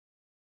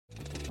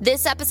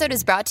This episode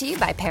is brought to you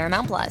by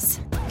Paramount Plus.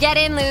 Get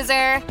in,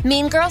 loser!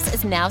 Mean Girls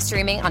is now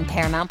streaming on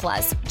Paramount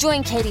Plus.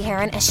 Join Katie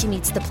Heron as she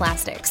meets the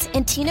plastics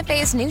in Tina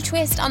Fey's new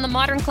twist on the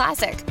modern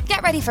classic.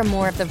 Get ready for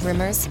more of the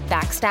rumors,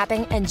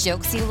 backstabbing, and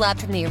jokes you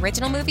loved from the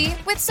original movie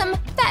with some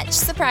fetch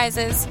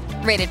surprises.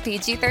 Rated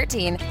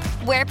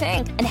PG-13. Wear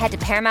pink and head to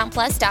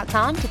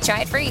ParamountPlus.com to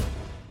try it free.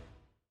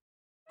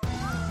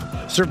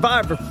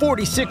 Survivor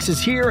 46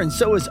 is here, and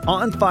so is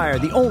On Fire,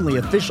 the only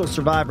official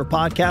Survivor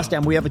podcast,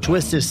 and we have a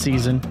twist this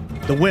season.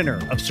 The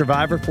winner of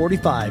Survivor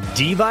 45,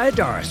 Dee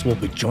Valladares, will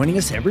be joining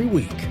us every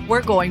week.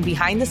 We're going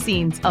behind the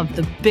scenes of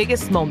the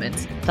biggest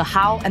moments, the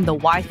how and the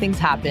why things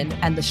happen,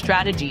 and the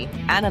strategy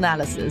and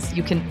analysis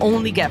you can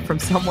only get from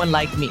someone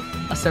like me,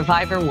 a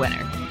Survivor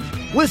winner.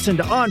 Listen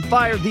to On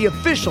Fire, the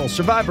official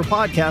Survivor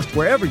podcast,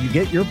 wherever you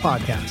get your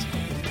podcast.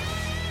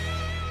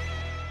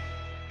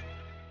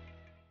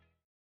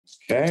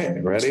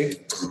 Okay, ready?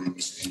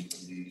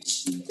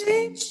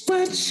 Think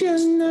what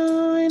you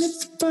know, and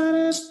it's about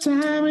a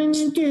time when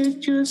you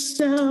get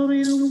yourself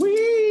in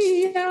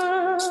we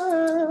are.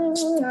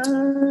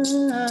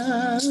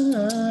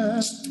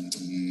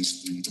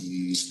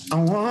 I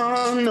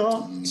want to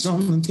know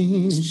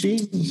something she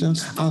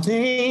says. I'll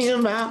think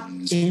about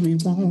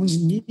everyone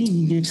you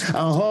need.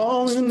 I'll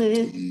hold in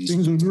it.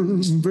 Things are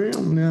moving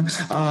real now.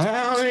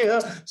 I'll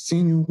have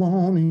seen you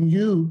wanting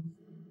you.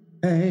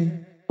 Hey.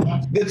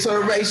 The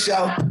tour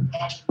ratio.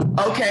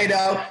 Okay,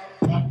 though.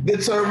 The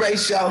tour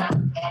ratio.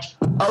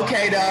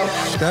 Okay, though.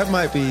 That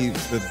might be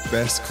the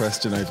best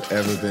question I've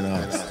ever been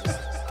asked.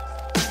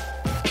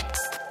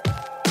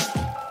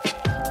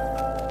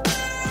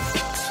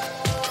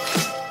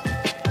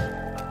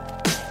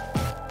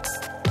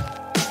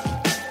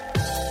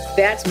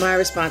 That's my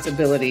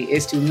responsibility,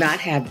 is to not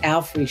have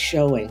Alfre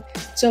showing.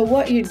 So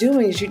what you're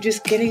doing is you're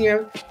just getting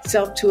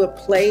yourself to a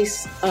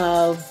place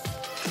of,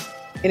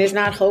 and it's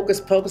not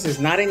hocus pocus, it's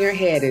not in your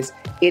head,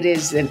 it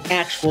is an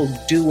actual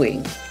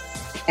doing.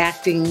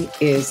 Acting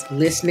is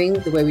listening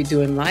the way we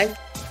do in life.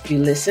 You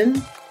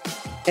listen,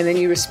 and then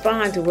you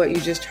respond to what you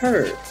just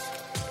heard.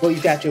 Well,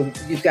 you've got the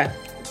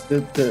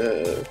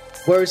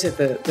words that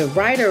the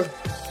writer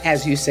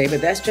has you say, but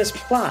that's just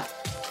plot.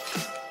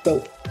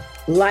 So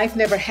life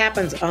never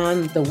happens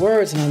on the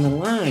words and on the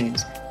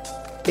lines.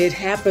 It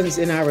happens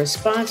in our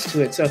response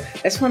to it. So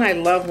that's when I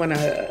love when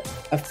a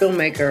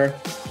filmmaker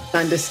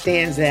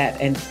understands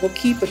that and will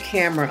keep a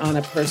camera on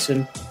a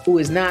person who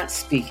is not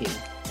speaking,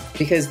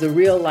 because the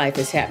real life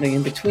is happening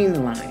in between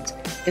the lines.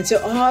 And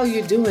so all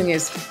you're doing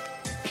is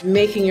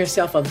making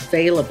yourself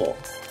available,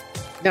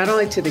 not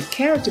only to the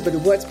character, but to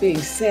what's being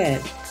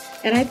said.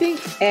 And I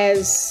think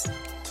as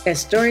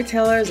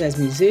storytellers, as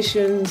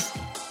musicians,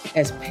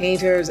 as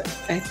painters,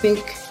 I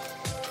think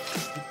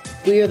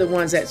we are the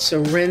ones that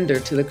surrender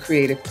to the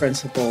creative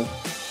principle.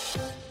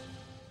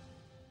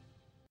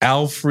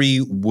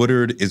 Alfre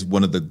Woodard is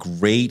one of the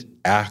great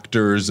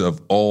actors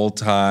of all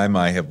time.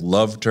 I have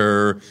loved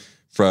her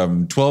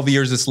from 12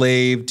 Years a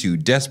Slave to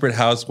Desperate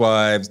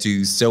Housewives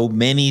to so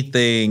many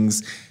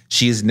things.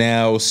 She is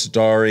now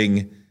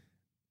starring,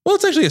 well,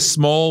 it's actually a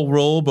small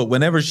role, but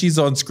whenever she's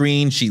on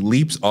screen, she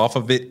leaps off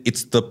of it.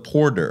 It's The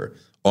Porter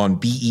on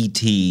BET,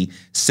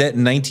 set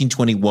in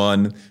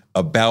 1921,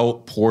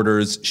 about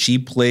porters. She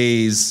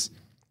plays,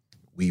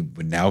 we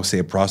would now say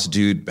a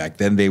prostitute. Back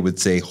then they would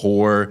say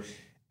whore.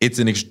 It's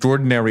an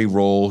extraordinary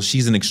role.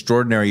 She's an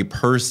extraordinary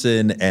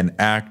person and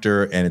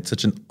actor, and it's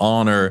such an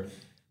honor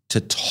to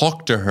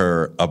talk to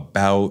her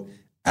about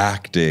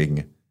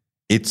acting.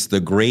 It's the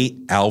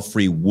great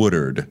Alfre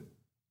Woodard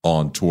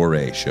on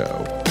Touré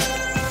Show.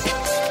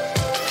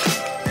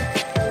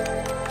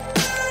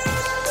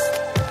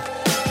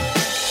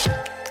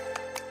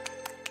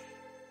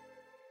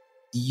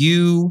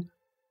 You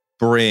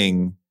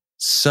bring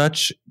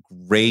such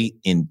great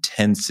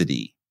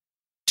intensity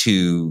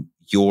to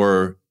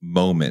your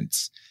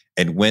moments.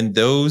 And when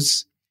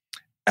those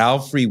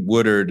Alfre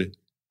Woodard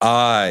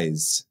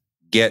eyes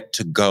get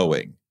to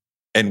going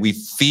and we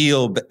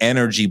feel the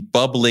energy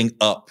bubbling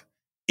up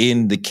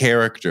in the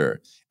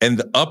character and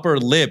the upper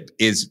lip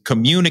is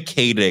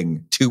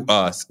communicating to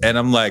us, and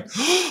I'm like,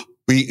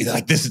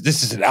 this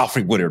is an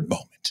Alfre Woodard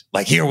moment.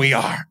 Like, here we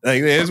are.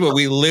 Like, this is what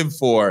we live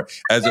for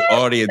as an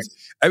audience.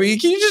 I mean,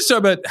 can you just talk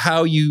about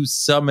how you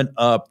summon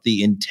up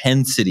the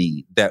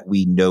intensity that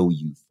we know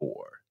you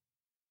for?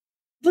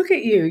 Look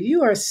at you.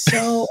 You are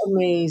so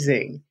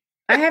amazing.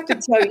 I have to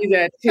tell you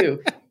that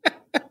too.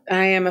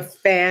 I am a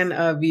fan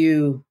of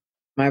you,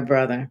 my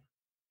brother.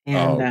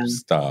 And,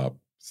 stop.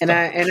 And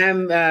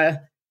I'm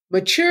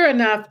mature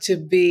enough to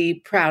be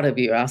proud of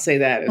you. I'll say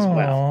that as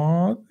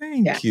well.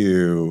 Thank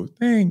you.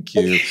 Thank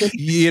you.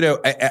 You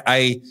know,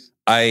 I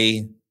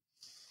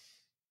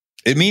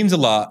it means a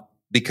lot,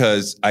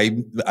 because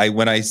I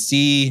when I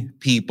see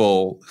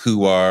people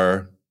who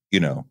are, you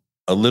know,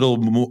 a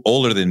little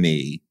older than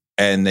me,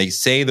 and they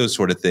say those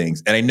sort of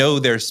things, and I know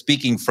they're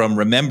speaking from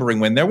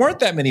remembering when there weren't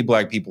that many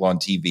Black people on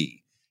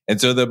TV.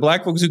 And so the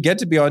Black folks who get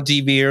to be on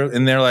TV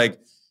and they're like,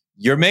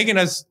 you're making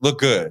us look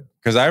good.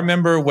 Because I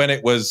remember when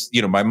it was,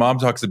 you know, my mom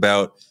talks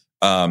about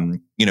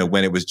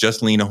when it was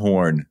just Lena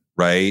Horne,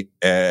 right?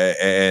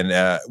 And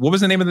what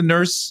was the name of the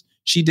nurse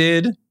she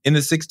did in the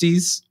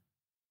 60s?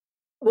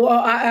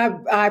 Well,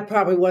 I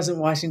probably wasn't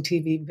watching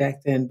TV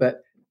back then,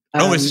 but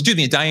excuse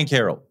me, Diane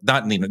Carroll,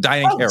 not Lena,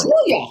 Diane Carroll.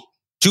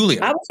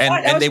 Julia.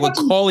 And they would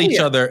call each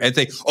other and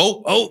say,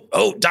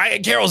 oh,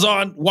 Diane Carroll's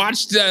on.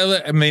 Watch.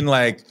 I mean,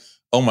 like,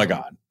 oh my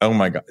God.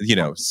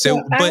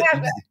 So, but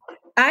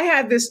I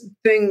had this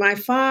thing. My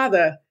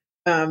father,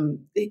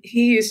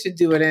 he used to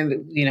do it,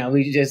 and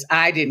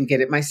I didn't get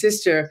it. My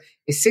sister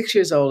is 6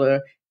 years older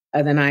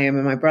than I am,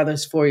 and my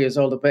brother's 4 years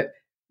older. But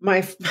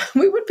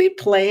we would be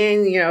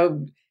playing,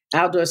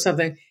 outdoor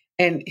something,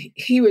 and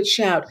he would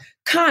shout,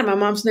 "Con!" My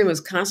mom's name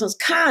was Constance.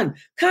 Con,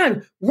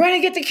 run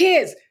and get the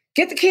kids.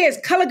 Get the kids,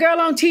 color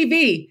girl on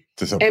TV.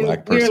 There's a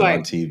black person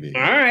on TV.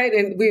 All right.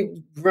 And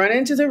we run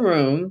into the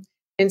room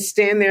and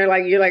stand there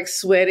like you're like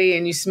sweaty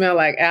and you smell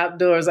like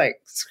outdoors, like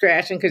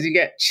scratching because you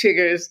got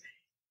chiggers.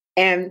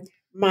 And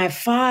my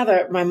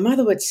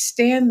mother would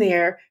stand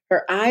there,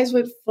 her eyes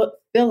would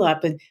fill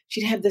up and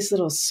she'd have this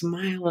little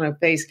smile on her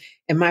face.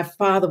 And my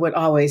father would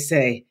always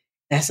say,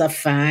 "That's a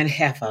fine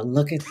heifer.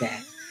 Look at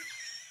that."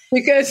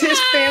 Because his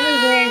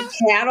family ran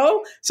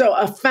cattle. So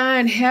a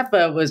fine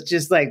heifer was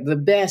just like the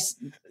best,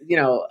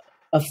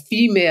 a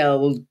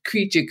female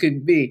creature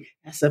could be.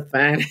 That's a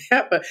fine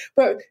heifer.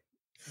 But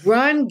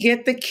run,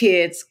 get the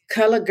kids,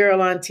 color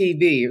girl on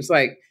TV. It was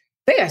like,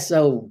 they are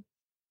so,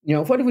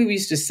 what did we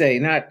used to say?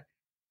 Not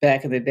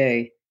back in the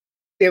day.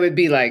 They would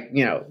be like,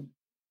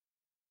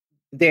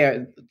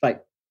 they're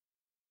like,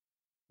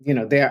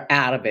 they're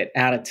out of it,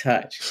 out of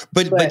touch.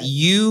 But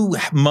you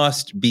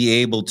must be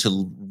able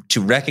to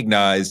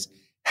recognize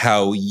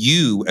how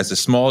you, as a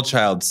small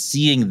child,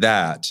 seeing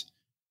that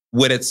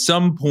would at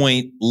some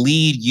point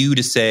lead you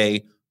to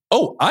say,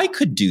 "Oh, I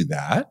could do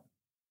that."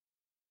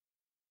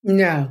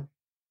 No.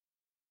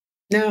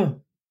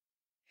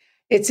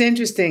 It's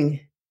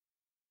interesting.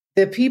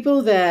 The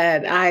people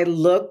that I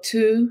looked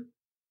to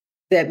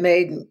that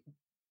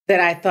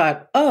I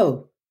thought,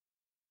 "Oh,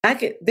 I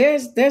could,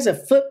 there's a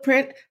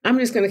footprint. I'm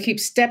just going to keep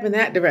stepping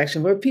that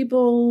direction." Were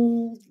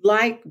people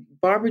like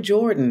Barbara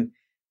Jordan.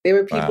 There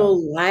were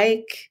people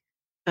like,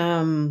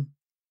 I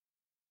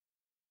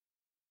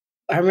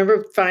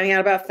remember finding out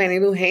about Fannie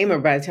Lou Hamer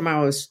by the time I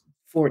was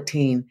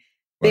 14.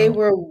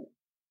 Wow.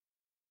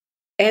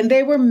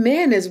 They were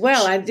men as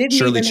well. I didn't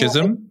Shirley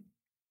Chisholm?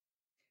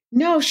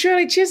 No,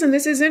 Shirley Chisholm.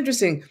 This is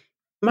interesting.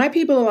 My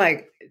people are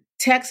like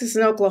Texas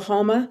and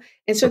Oklahoma.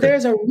 And so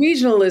there's a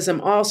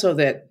regionalism also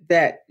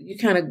that you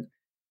kind of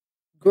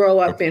grow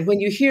up in.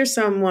 When you hear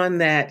someone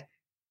that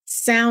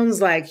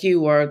sounds like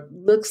you or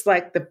looks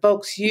like the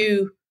folks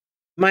you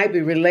might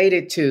be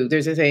related to,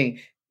 there's a thing.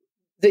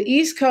 The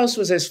East Coast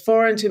was as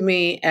foreign to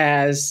me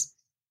as,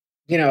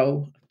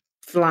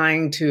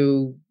 flying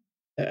to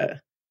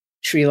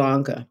Sri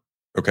Lanka.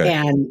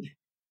 Okay.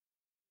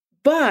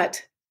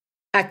 But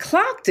I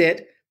clocked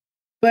it,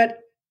 but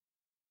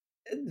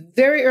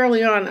very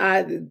early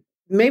on,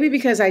 maybe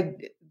because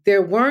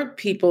there weren't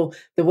people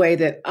the way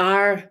that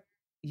our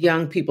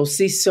young people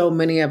see so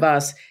many of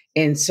us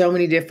in so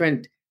many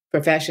different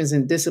professions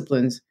and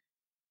disciplines.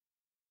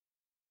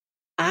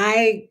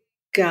 I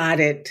got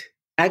it.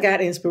 I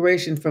got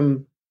inspiration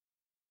from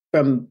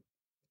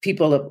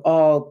people of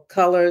all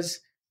colors,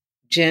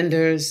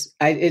 genders.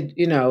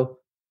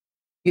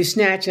 You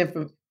snatch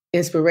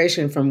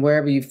inspiration from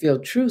wherever you feel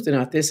truth and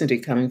authenticity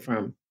coming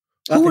from.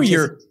 Who are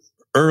your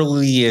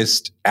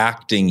earliest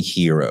acting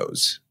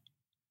heroes?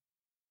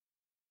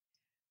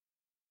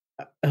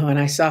 Oh, and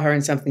I saw her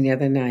in something the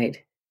other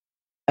night.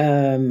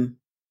 Vanessa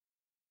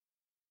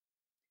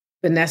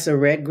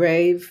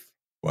Redgrave.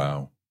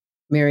 Wow.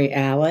 Mary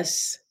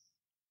Alice.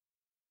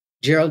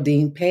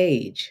 Geraldine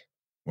Page.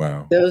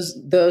 Wow.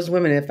 Those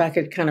women, if I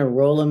could kind of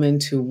roll them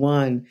into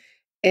one.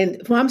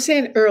 And what I'm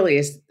saying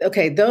earliest,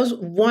 those,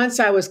 once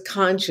I was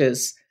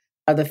conscious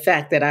of the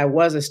fact that I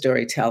was a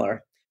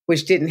storyteller,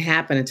 which didn't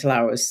happen until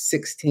I was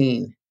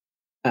 16.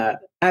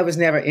 I was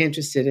never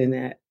interested in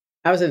that.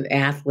 I was an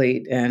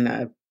athlete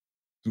and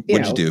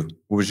what'd you do?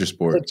 What was your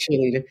sport? A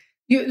cheerleader.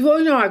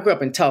 I grew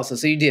up in Tulsa,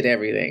 so you did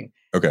everything.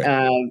 Okay.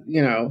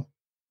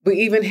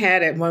 We even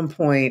had at one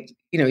point,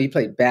 you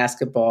played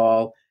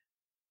basketball,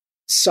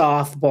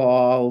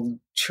 softball,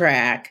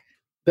 track.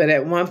 But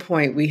at one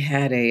point we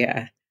had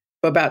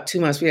for about 2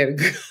 months, we had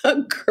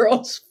a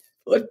girls'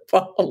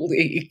 football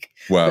league.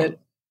 Wow.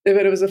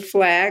 But it was a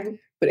flag,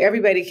 but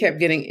everybody kept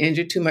getting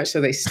injured too much,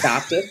 so they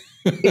stopped it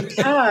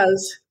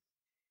because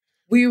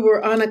we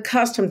were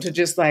unaccustomed to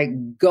just like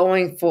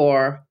going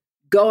for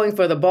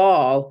the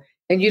ball,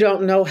 and you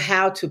don't know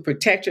how to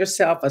protect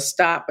yourself or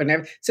stop and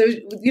everything. So,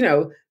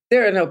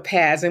 there are no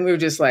pads, and we were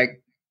just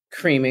like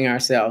creaming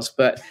ourselves.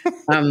 But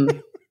I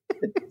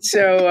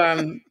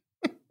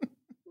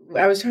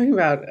was talking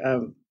about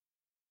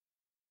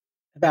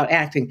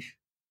acting.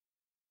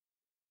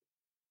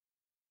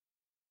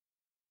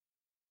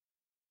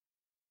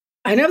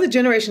 I know the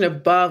generation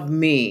above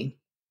me.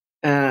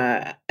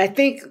 I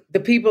think the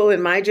people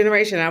in my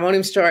generation, I won't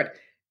even start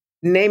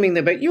naming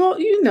them, but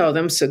you know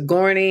them,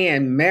 Sigourney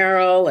and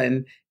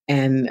Meryl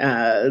and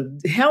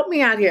help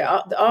me out here.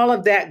 All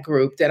of that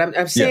group that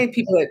I'm saying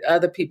people that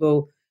other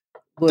people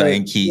would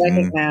Diane Keaton.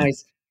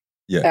 recognize.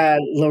 Yeah.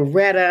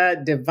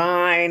 Loretta,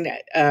 Divine,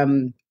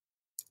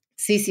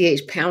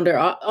 CCH Pounder,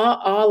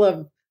 all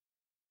of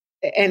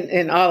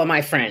and all of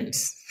my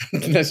friends.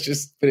 Let's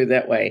just put it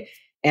that way,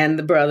 and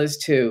the brothers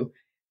too.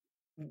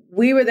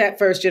 We were that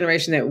first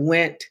generation that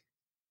went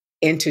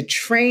into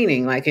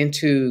training, like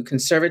into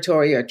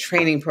conservatory or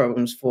training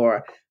programs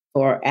for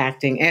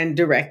acting and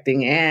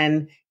directing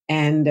and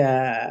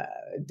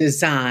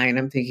design.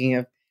 I'm thinking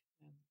of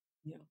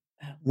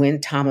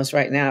Wynn Thomas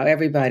right now.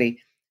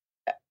 Everybody.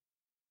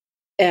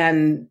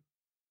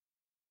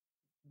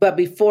 But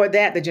before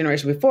that, the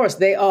generation before us,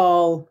 they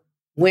all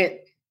went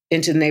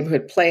into the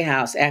neighborhood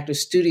playhouse, actor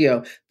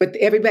studio. But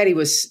everybody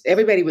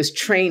was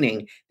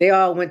training. They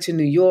all went to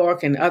New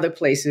York and other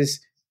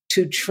places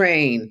to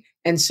train.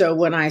 And so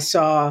when I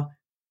saw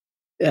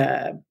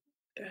Faye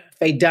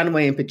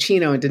Dunaway and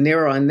Pacino and De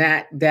Niro and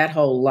that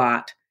whole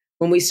lot,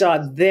 when we saw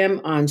them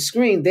on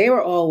screen, they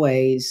were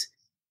always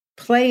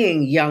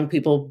playing young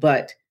people,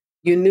 but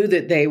you knew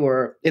that they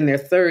were in their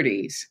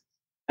 30s.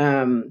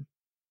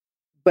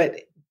 But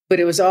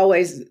it was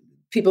always,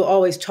 people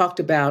always talked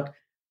about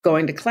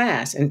going to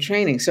class and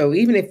training. So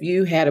even if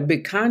you had a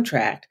big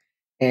contract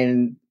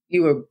and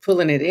you were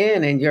pulling it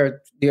in and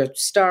your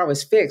star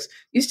was fixed,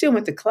 you still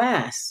went to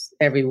class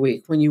every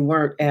week when you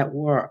weren't at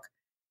work.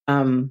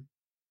 And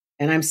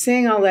I'm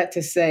saying all that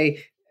to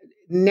say,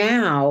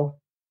 now,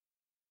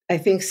 I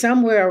think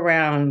somewhere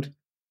around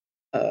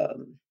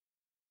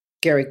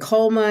Gary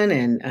Coleman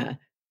and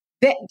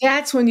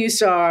that's when you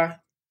saw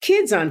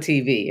kids on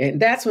TV.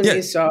 And that's when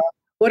you saw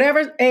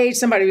whatever age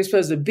somebody was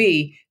supposed to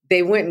be,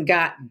 they went and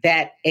got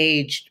that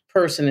aged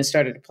person and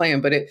started to play them.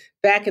 But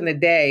back in the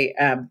day,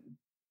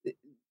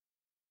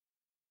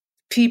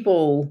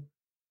 people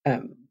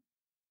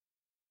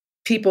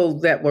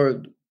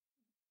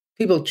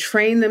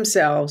trained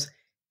themselves,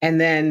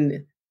 and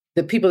then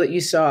the people that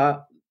you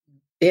saw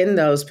in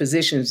those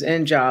positions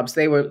and jobs,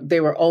 they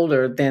were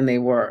older than they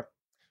were.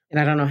 And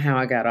I don't know how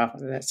I got off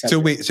of that subject. So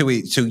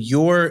wait. So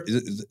you're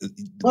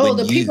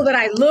people that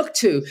I look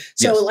to.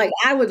 So Yes. like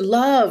I would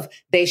love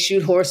They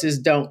Shoot Horses,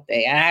 Don't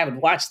They? I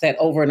would watch that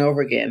over and over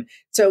again.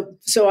 So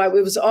it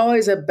was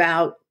always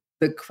about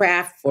the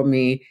craft for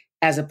me,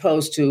 as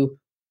opposed to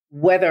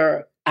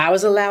whether I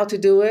was allowed to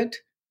do it,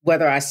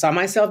 whether I saw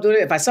myself doing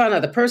it. If I saw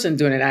another person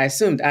doing it, I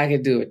assumed I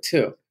could do it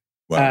too.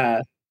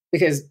 Wow.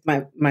 Because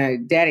my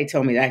daddy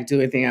told me that I could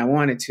do anything I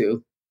wanted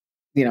to,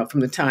 from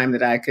the time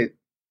that I could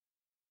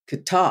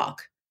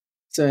talk.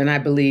 So, and I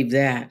believe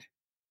that.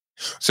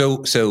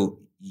 So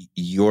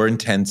your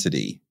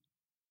intensity,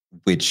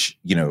 which,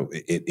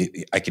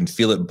 I can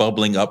feel it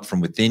bubbling up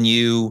from within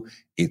you.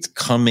 It's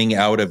coming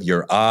out of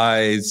your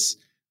eyes,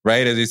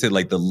 right? As you said,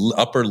 like the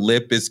upper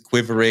lip is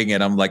quivering,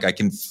 and I'm like, I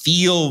can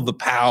feel the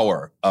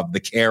power of the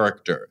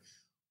character.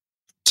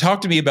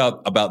 Talk to me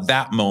about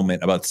that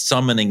moment, about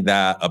summoning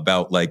that,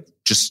 about like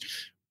just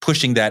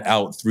pushing that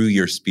out through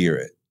your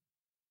spirit.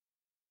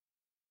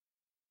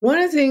 One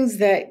of the things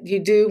that you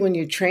do when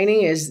you're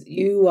training is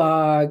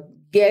you're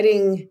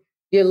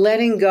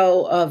letting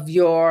go of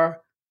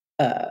your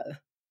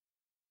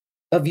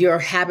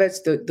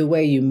habits, the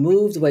way you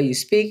move, the way you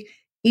speak,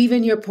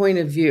 even your point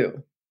of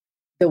view,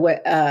 the way,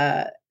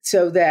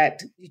 so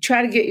that you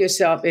try to get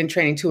yourself in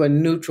training to a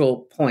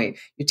neutral point.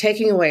 You're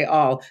taking away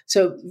all.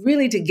 So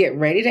really, to get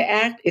ready to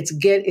act,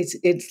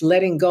 it's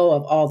letting go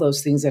of all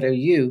those things that are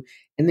you,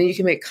 and then you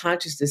can make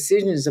conscious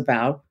decisions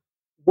about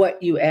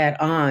what you add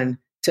on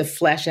to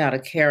flesh out a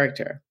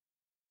character.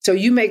 So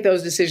you make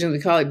those decisions. We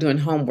call it doing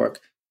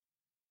homework.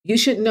 You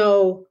should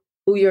know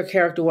who your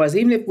character was,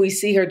 even if we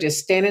see her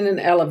just standing in an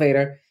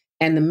elevator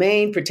and the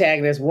main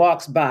protagonist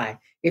walks by.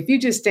 If you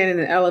just stand in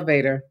an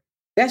elevator,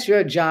 that's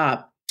your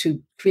job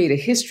to create a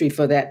history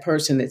for that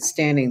person that's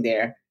standing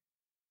there.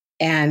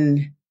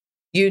 And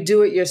you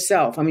do it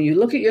yourself. I mean, you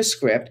look at your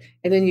script,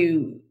 and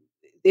then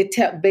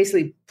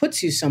basically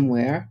puts you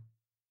somewhere,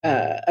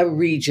 a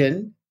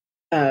region,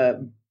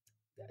 a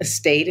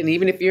state. And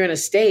even if you're in a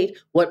state,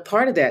 what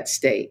part of that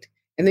state?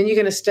 And then you're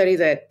going to study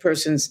that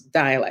person's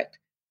dialect,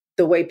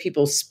 the way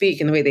people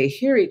speak and the way they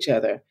hear each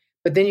other.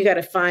 But then you got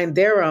to find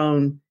their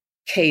own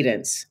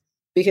cadence.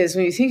 Because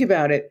when you think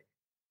about it,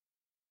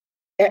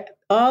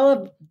 all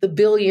of the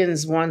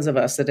billions ones of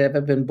us that have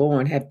ever been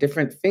born have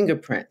different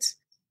fingerprints.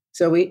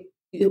 So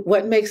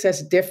what makes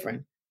us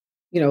different?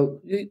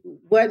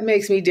 What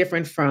makes me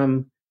different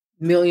from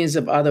millions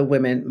of other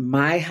women?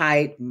 My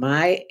height,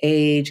 my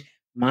age,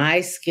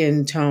 my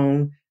skin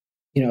tone,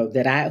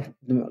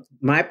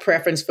 my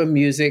preference for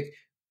music,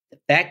 the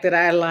fact that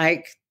I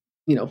like,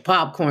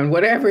 popcorn,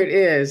 whatever it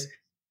is.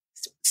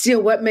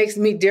 Still, what makes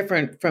me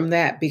different from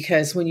that?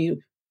 Because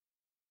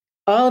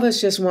all of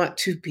us just want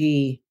to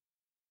be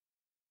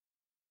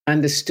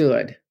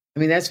understood. I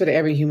mean, that's what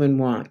every human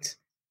wants.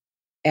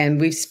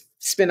 And we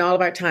spend all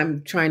of our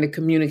time trying to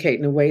communicate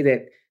in a way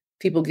that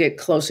people get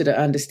closer to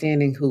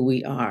understanding who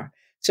we are.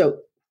 So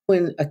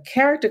when a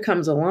character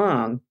comes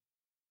along,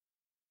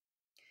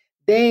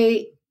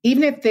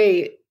 even if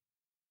they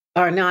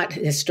are not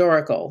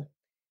historical,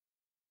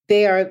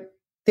 they are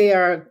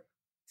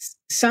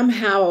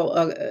somehow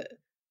a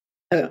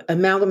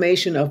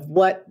amalgamation of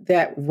what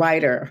that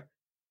writer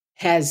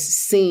has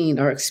seen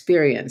or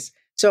experienced.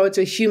 So it's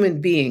a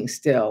human being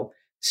still.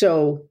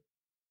 So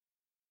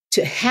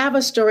to have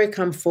a story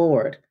come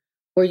forward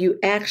where you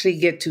actually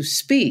get to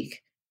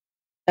speak,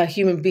 a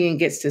human being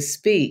gets to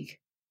speak,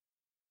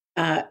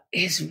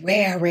 is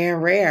rare, rare,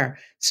 rare.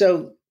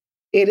 So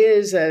it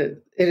is a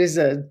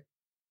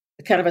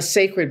kind of a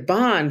sacred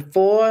bond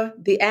for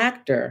the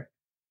actor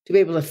to be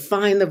able to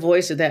find the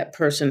voice of that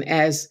person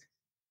as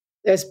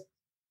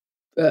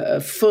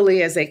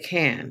fully as they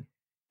can.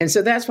 And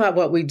so that's why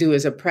what we do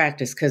is a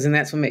practice, and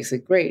that's what makes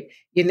it great.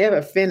 You're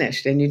never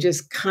finished, and you're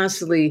just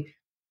constantly,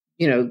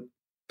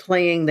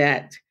 playing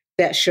that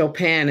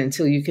Chopin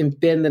until you can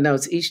bend the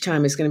notes. Each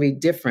time it's going to be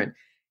different.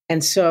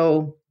 And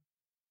so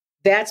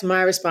that's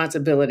my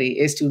responsibility,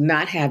 is to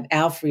not have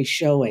Alfre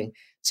showing.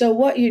 So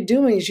what you're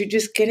doing is you're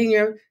just getting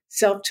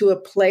yourself to a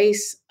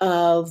place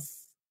of,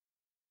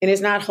 and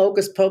it's not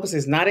hocus pocus,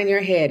 it's not in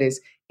your head,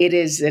 it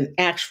is an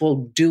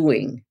actual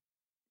doing.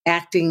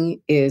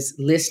 Acting is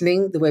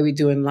listening the way we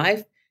do in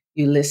life.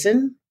 You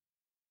listen,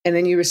 and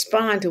then you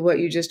respond to what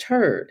you just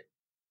heard.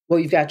 Well,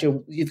 you've got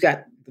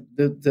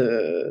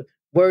the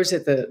words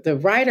that the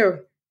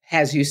writer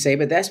has you say,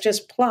 but that's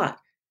just plot.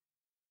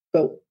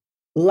 But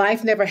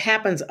life never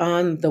happens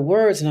on the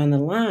words and on the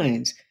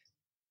lines.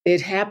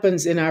 It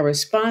happens in our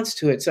response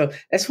to it. So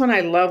that's when I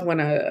love when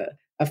a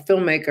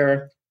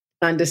filmmaker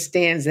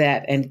understands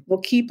that and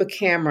will keep a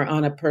camera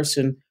on a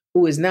person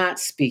who is not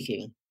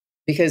speaking,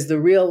 because the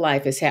real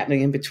life is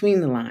happening in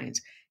between the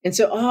lines. And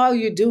so all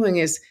you're doing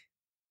is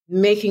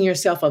making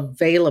yourself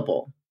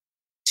available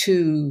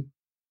to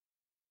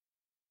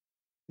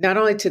not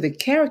only to the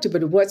character, but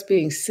to what's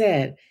being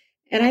said.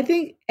 And I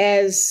think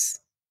as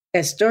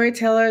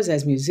storytellers,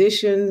 as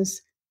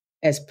musicians,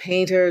 as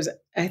painters,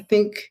 I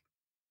think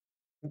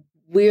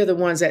we are the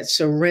ones that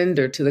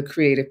surrender to the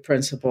creative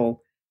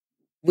principle.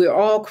 We're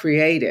all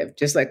creative,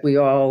 just like we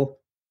all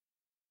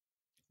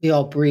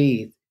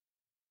breathe.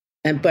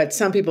 But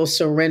some people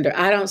surrender.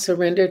 I don't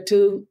surrender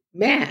to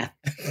math.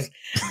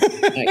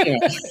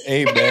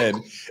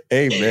 Amen.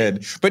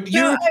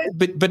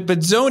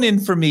 But zone in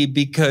for me,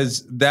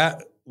 because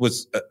that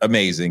was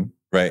amazing,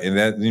 right? And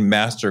that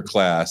master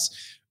class.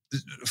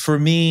 For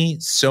me,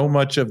 so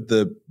much of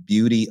the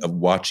beauty of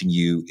watching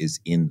you is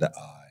in the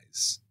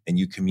eyes, and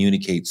you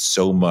communicate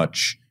so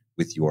much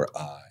with your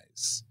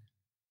eyes.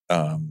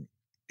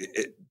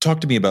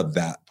 Talk to me about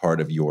that part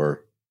of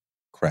your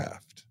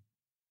craft.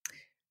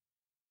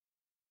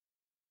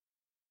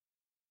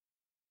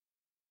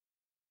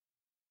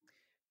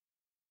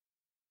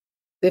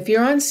 If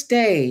you're on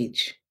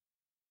stage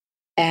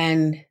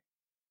and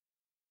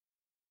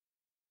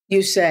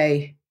you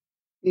say,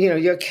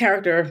 your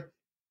character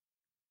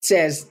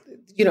says,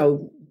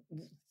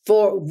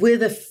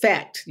 with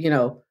effect,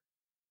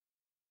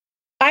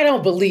 I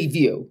don't believe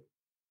you.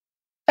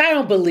 I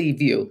don't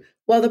believe you.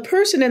 Well, the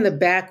person in the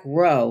back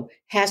row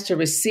has to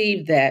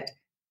receive that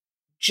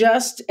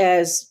just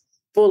as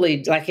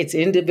fully, like it's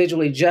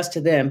individually just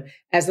to them,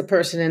 as the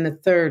person in the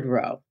third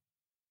row.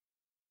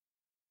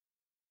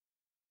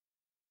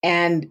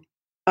 And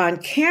on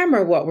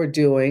camera, what we're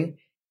doing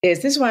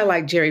is, this is why I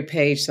like Jerry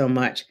Page so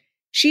much.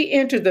 She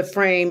entered the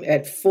frame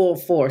at full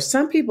force.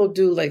 Some people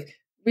do like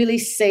really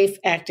safe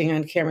acting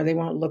on camera. They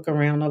won't look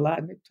around a lot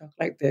and they talk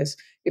like this.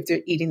 If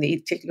they're eating, they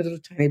take little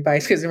tiny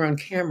bites because they're on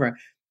camera.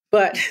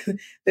 But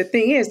the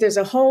thing is, there's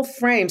a whole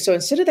frame. So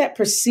instead of that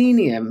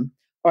proscenium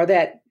or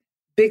that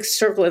big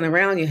circle in the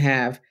round you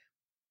have,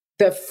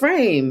 the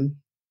frame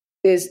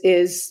is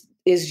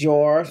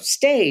your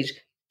stage.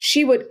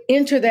 She would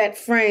enter that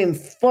frame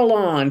full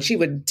on. She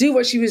would do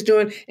what she was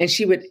doing and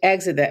she would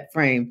exit that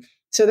frame.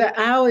 So that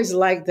I always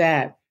like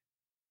that.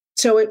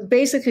 So it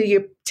basically,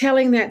 you're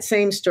telling that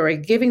same story,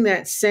 giving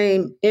that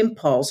same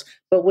impulse,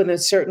 but with a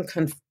certain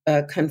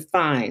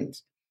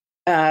confines.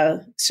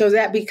 So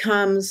that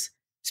becomes,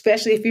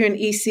 especially if you're in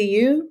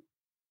ECU,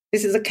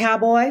 this is a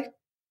cowboy,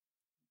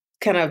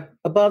 kind of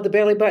above the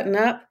belly button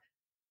up,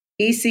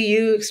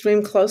 ECU,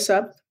 extreme close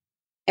up,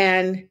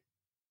 and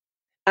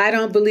I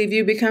don't believe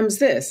you becomes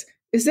this.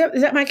 Is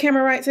that my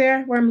camera right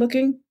there where I'm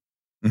looking?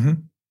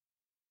 Mm-hmm.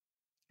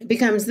 It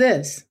becomes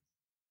this.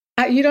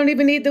 You don't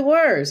even need the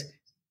words.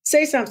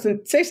 Say something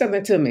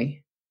to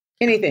me.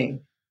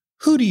 Anything.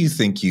 Who do you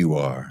think you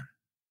are?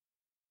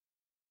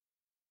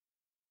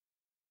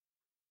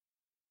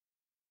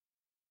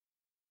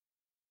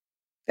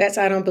 That's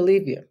I don't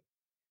believe you.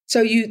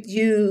 So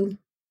you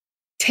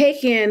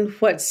take in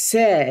what's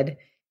said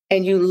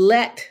and you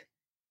let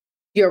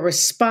your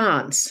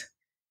response,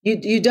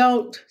 you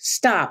don't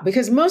stop,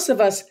 because most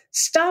of us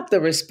stop the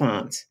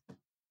response.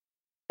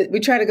 We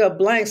try to go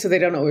blank so they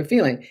don't know what we're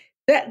feeling.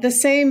 That the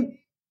same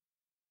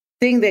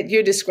thing that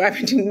you're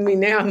describing to me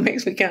now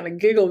makes me kind of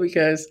giggle,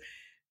 because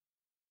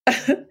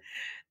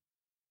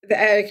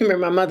I can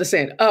remember my mother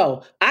saying,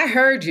 "Oh, I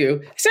heard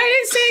you." So I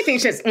didn't say anything.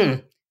 She says,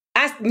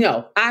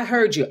 I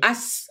heard you. I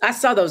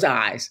saw those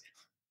eyes."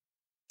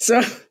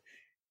 So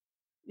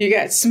you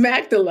got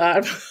smacked a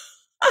lot.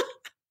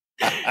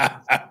 So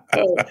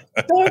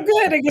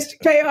good. I guess you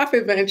pay off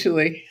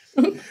eventually.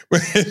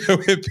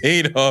 It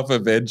paid off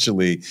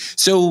eventually.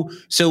 So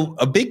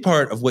a big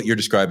part of what you're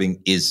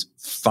describing is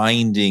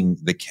finding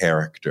the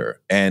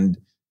character. And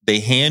they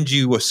hand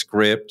you a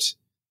script,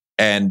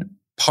 and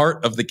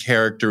part of the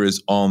character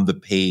is on the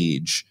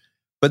page.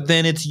 But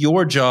then it's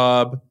your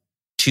job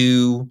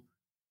to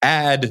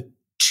add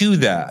to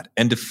that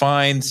and to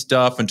find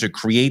stuff and to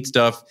create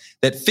stuff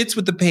that fits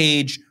with the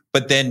page,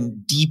 but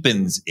then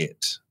deepens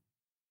it.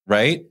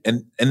 Right.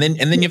 And then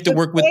you have to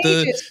work with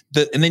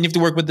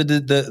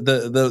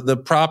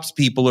the props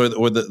people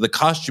or the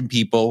costume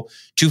people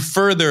to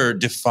further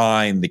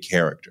define the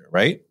character.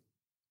 Right.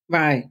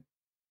 Right.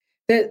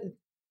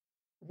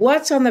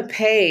 What's on the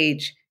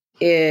page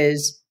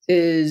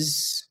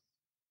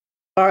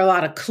are a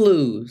lot of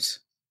clues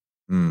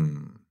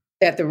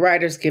that the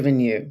writer's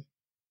given you.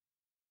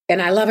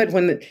 And I love it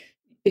when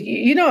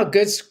a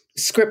good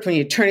script, when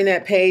you're turning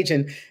that page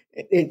and,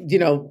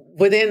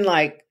 within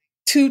like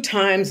 2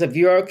 times of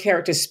your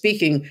character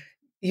speaking,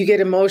 you get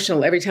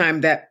emotional every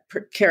time that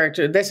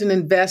character, that's an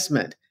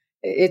investment.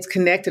 It's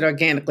connected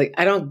organically.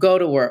 I don't go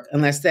to work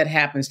unless that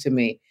happens to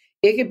me.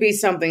 It could be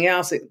something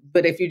else,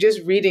 but if you're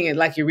just reading it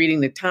like you're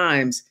reading the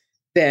Times,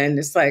 then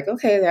it's like,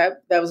 okay,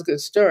 that was a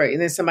good story.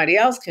 And then somebody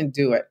else can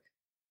do it.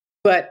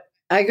 But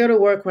I go to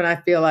work when I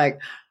feel like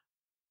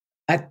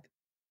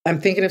I'm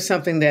thinking of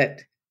something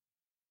that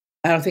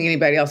I don't think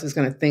anybody else is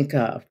going to think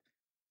of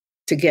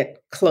to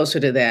get closer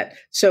to that.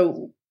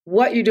 So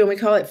what you're doing, we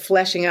call it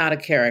fleshing out a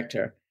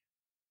character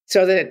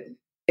so that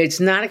it's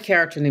not a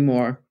character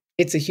anymore.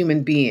 It's a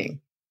human being.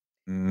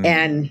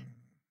 And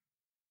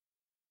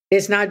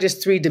it's not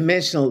just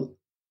 3-dimensional.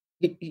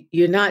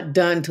 You're not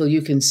done till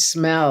you can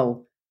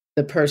smell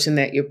the person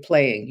that you're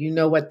playing. You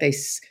know what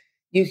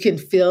you can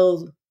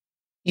feel,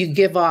 you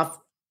give off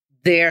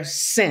their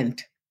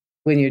scent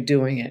when you're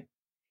doing it.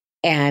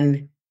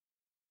 And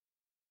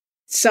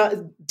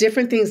so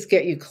different things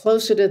get you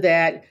closer to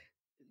that.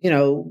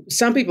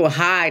 Some people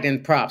hide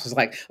in props. It's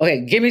like,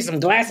 okay, give me some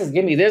glasses,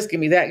 give me this,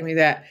 give me that, give me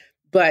that.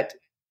 But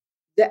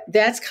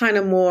that's kind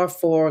of more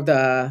for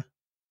the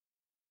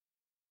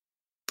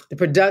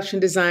production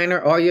designer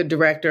or your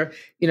director.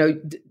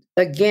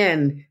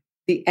 Again,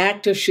 the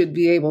actor should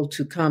be able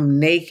to come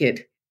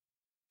naked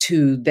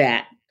to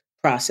that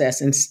process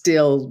and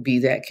still be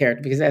that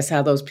character, because that's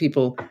how those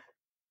people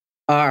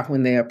are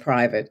when they are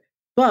private.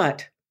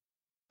 But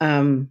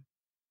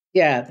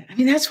yeah, I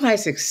mean, that's why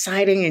it's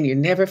exciting and you're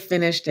never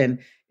finished and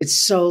it's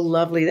so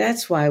lovely.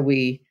 That's why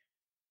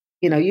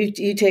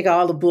you take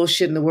all the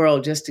bullshit in the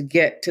world just to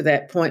get to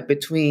that point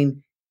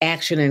between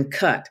action and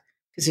cut,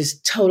 because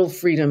there's total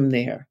freedom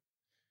there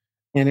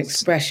and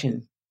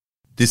expression.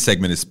 This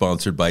segment is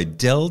sponsored by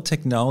Dell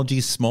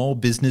Technologies Small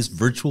Business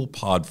Virtual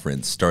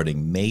Podference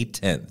starting May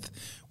 10th.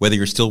 Whether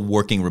you're still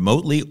working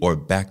remotely or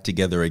back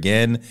together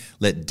again,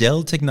 let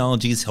Dell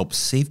Technologies help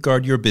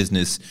safeguard your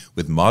business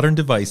with modern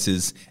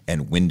devices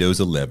and Windows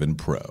 11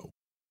 Pro.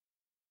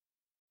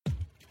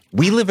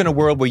 We live in a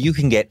world where you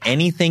can get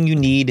anything you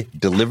need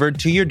delivered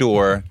to your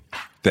door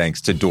thanks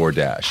to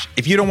DoorDash.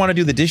 If you don't want to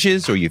do the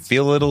dishes or you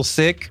feel a little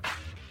sick,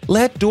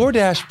 let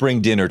DoorDash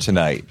bring dinner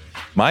tonight.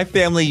 My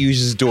family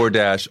uses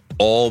DoorDash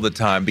all the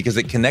time because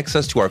it connects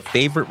us to our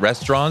favorite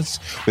restaurants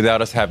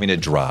without us having to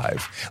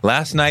drive.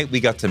 Last night, we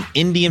got some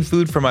Indian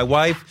food for my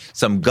wife,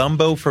 some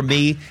gumbo for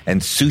me,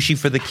 and sushi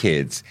for the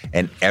kids.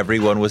 And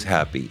everyone was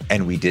happy,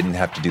 and we didn't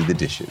have to do the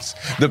dishes.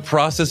 The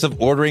process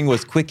of ordering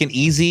was quick and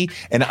easy,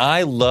 and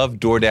I love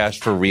DoorDash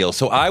for real.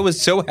 So I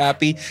was so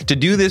happy to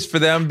do this for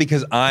them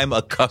because I'm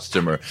a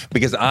customer,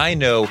 because I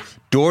know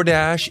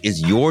DoorDash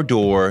is your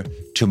door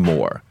to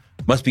more.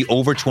 Must be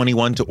over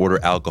 21 to order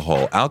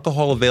alcohol.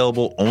 Alcohol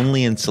available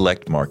only in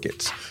select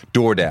markets.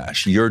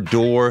 DoorDash, your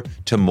door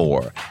to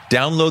more.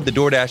 Download the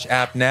DoorDash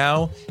app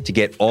now to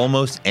get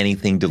almost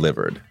anything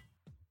delivered.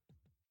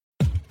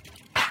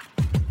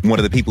 One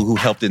of the people who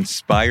helped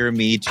inspire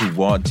me to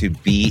want to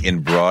be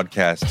in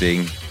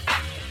broadcasting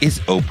is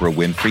Oprah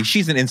Winfrey.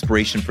 She's an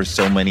inspiration for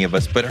so many of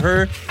us, but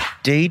her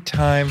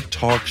daytime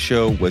talk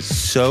show was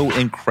so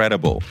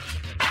incredible.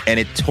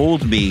 And it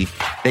told me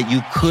that you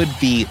could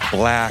be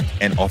Black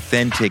and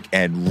authentic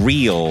and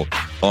real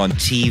on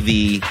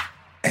TV.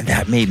 And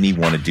that made me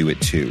want to do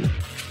it too.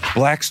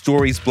 Black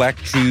Stories, Black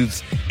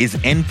Truths is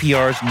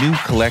NPR's new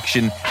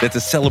collection that's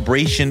a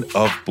celebration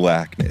of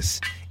Blackness.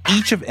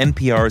 Each of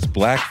NPR's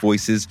Black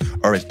voices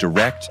are as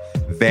direct,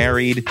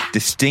 varied,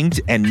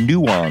 distinct, and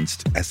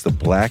nuanced as the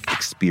Black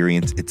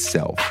experience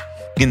itself.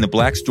 In the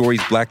Black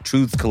Stories, Black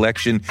Truths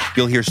collection,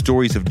 you'll hear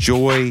stories of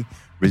joy,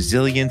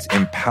 resilience,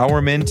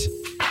 empowerment,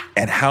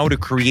 and how to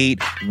create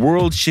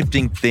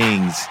world-shifting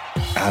things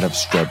out of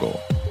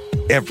struggle.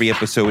 Every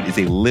episode is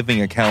a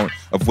living account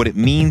of what it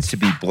means to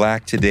be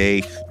Black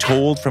today,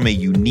 told from a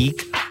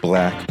unique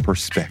Black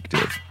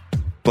perspective.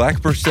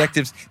 Black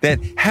perspectives that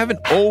haven't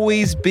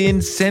always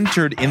been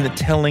centered in the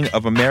telling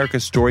of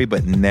America's story,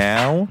 but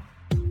now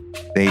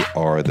they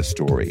are the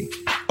story.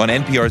 On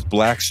NPR's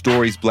Black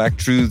Stories, Black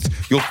Truths,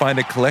 you'll find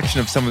a collection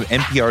of some of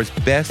NPR's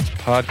best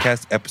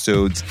podcast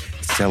episodes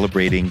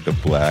celebrating the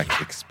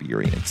Black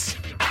experience.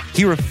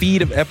 Hear a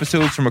feed of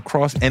episodes from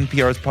across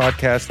NPR's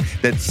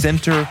podcasts that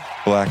center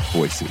Black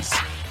voices.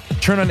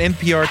 Turn on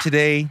NPR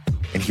today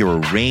and hear a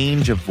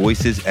range of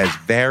voices as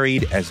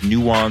varied, as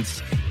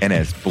nuanced, and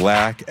as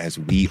Black as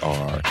we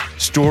are.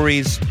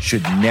 Stories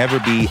should never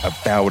be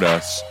about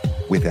us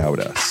without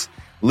us.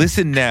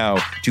 Listen now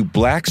to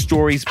Black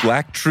Stories,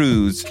 Black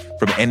Truths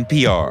from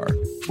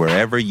NPR,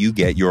 wherever you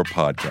get your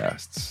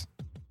podcasts.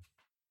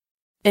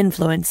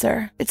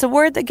 Influencer. It's a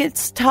word that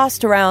gets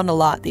tossed around a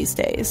lot these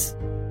days.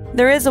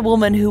 There is a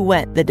woman who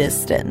went the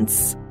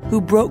distance,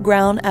 who broke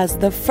ground as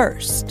the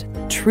first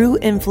true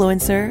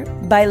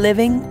influencer by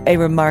living a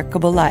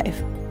remarkable life.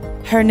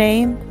 Her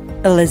name,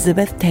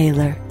 Elizabeth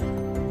Taylor.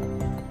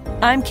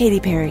 I'm Katy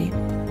Perry.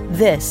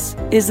 This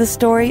is the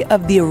story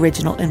of the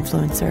original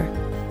influencer.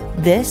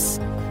 This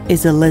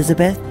is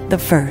Elizabeth the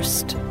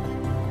First.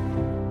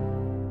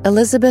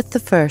 Elizabeth the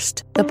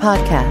First, the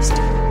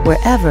podcast,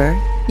 wherever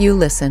you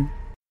listen.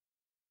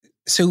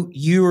 So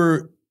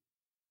you're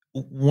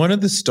one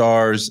of the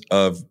stars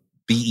of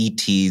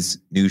BET's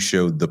new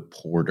show, The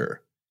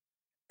Porter.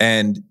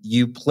 And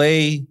you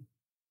play,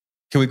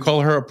 can we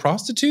call her a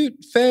prostitute,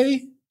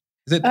 Faye?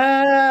 Is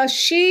it?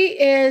 She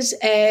is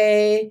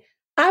I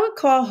would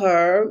call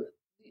her,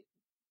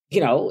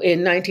 in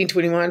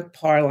 1921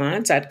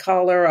 parlance, I'd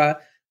call her a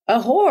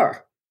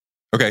whore.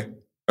 Okay.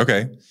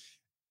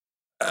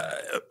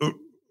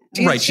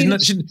 Right. She's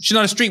not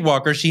a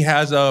streetwalker. She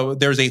has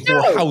there's a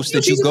whore house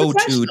that you go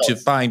to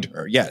find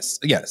her. Yes.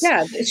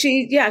 Yeah.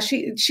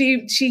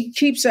 She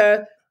keeps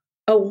a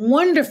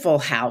wonderful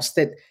house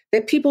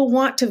that people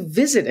want to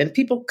visit, and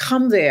people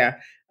come there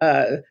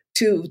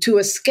to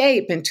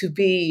escape and to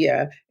be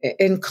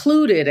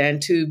included,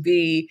 and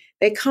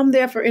they come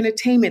there for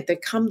entertainment. They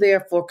come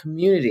there for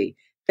community.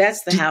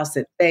 That's the house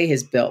that Faye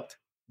has built.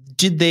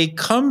 Did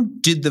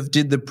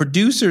the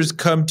producers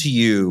come to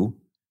you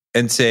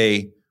and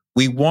say,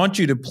 we want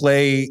you to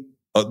play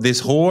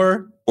this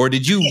whore? Or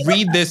did you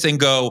read this and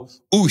go,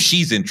 ooh,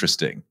 she's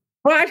interesting?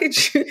 Why did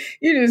you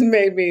just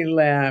made me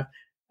laugh.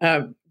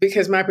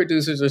 Because my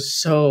producers are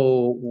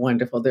so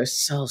wonderful. They're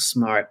so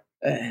smart,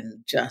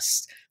 and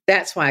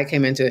that's why I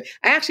came into it.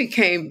 I actually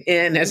came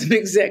in as an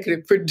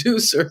executive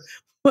producer,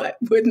 but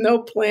with no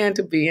plan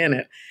to be in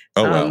it.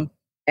 Oh, wow.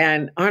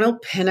 And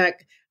Arnold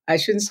Pinnock, I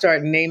shouldn't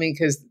start naming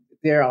because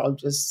they're all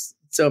just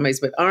so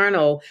amazing. But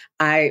Arnold,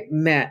 I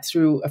met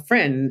through a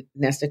friend,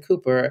 Nesta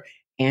Cooper,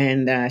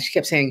 and she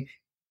kept saying,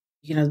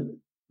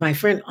 my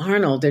friend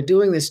Arnold, they're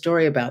doing this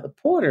story about the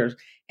Porters.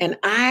 And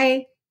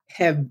I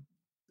have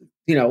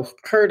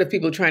heard of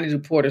people trying to do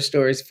Porter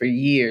stories for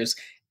years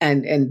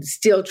and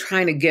still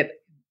trying to get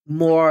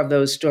more of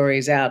those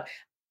stories out.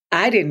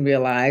 I didn't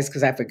realize,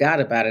 because I forgot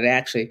about it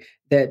actually,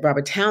 that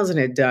Robert Townsend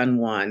had done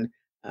one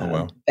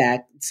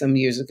back some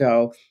years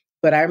ago.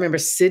 But I remember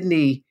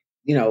Sydney,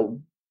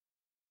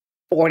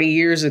 40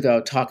 years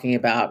ago talking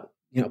about,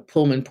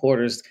 Pullman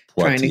Porters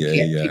trying to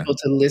get people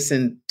to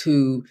listen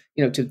to,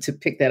 to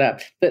pick that up.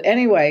 But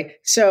anyway,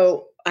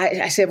 so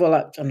I said,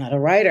 well, I'm not a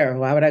writer.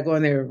 Why would I go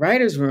in their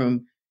writer's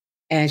room?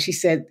 And she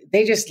said,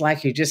 they just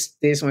like you.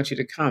 They just want you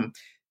to come.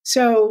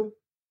 So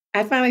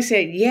I finally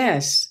said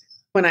yes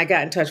when I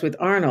got in touch with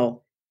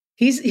Arnold.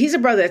 He's a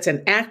brother that's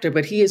an actor,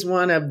 but he is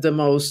one of the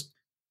most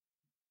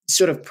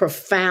sort of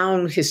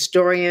profound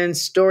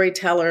historians,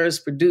 storytellers,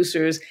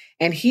 producers.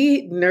 And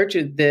he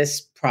nurtured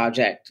this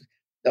project,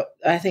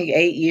 I think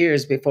 8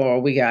 years before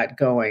we got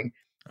going.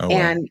 Oh, wow.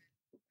 And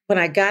when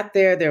I got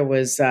there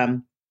was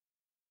the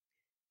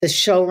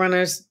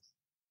showrunners,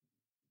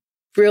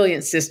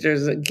 brilliant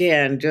sisters.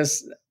 Again,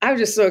 I was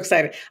just so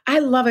excited. I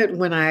love it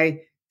when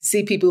I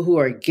see people who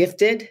are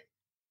gifted,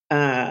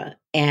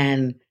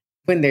 and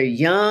when they're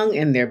young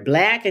and they're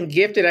Black and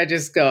gifted, I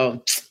just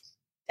go,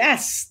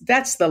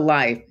 that's the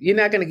life. You're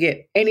not going to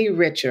get any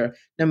richer,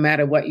 no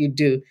matter what you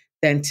do,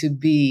 than to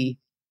be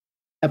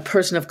a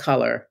person of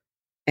color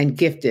and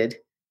gifted,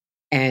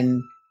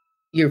 and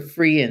you're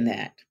free in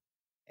that.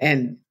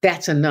 And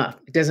that's enough.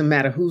 It doesn't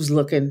matter who's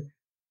looking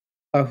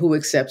or who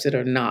accepts it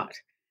or not.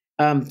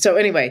 So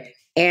anyway,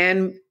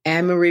 Anne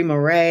Marie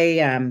Murray,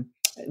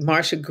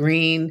 Marsha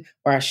Green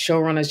are our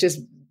showrunners, just,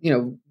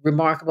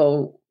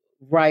 remarkable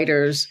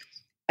writers.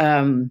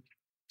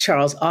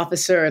 Charles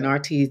Officer and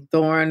R.T.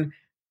 Thorne,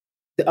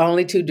 the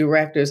only two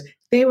directors.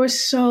 I was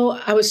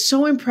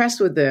so impressed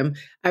with them.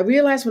 I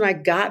realized when I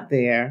got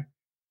there,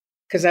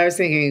 because I was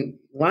thinking,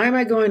 why am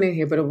I going in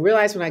here? But I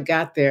realized when I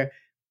got there,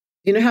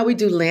 you know how we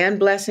do land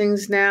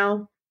blessings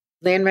now?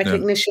 Land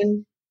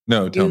recognition?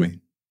 No, tell me.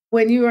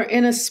 When you are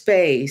in a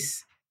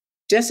space,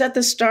 just at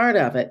the start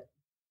of it,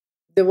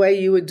 the way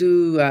you would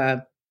do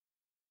an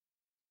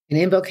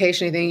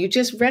invocation, anything, you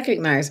just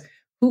recognize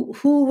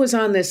who was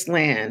on this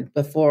land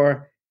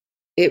before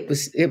it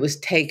was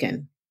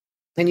taken.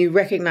 and you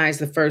recognize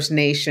the First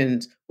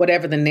Nations,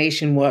 whatever the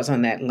nation was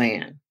on that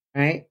land,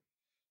 right?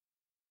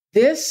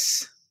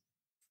 This,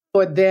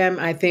 for them,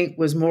 I think,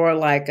 was more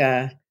like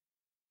a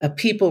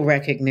people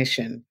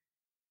recognition.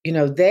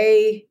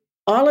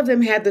 All of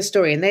them had the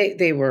story, and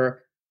they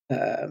were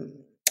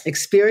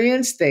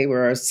experienced, they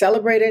were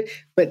celebrated,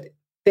 but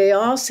they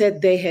all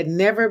said they had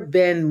never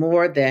been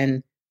more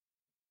than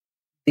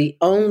the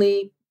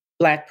only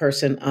Black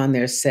person on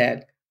their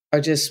set,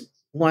 or just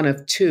one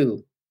of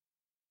two.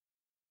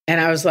 And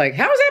I was like,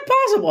 how is that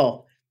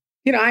possible?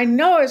 I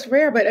know it's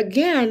rare, but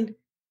again,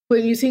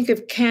 when you think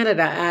of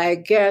Canada, I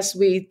guess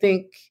we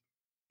think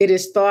it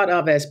is thought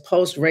of as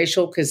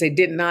post-racial because they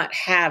did not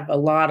have a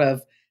lot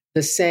of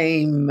the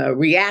same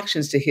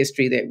reactions to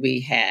history that we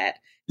had,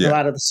 a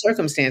lot of the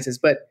circumstances.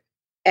 But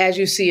as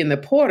you see in The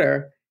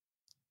Porter,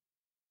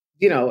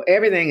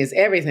 everything is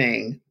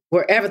everything.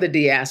 Wherever the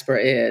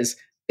diaspora is,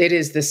 it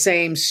is the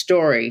same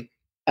story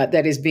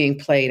that is being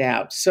played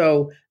out.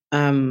 So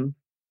I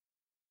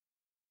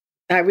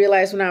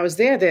realized when I was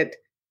there that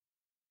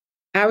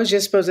I was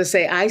just supposed to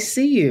say, I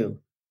see you.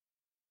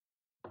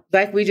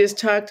 Like we just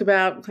talked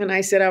about when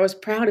I said I was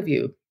proud of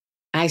you.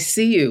 I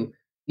see you.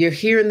 You're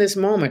here in this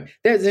moment.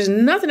 There's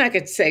nothing I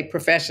could say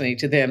professionally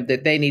to them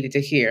that they needed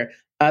to hear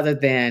other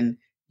than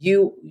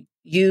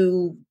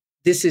you,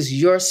 this is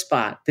your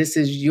spot. This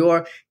is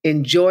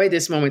enjoy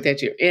this moment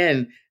that you're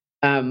in.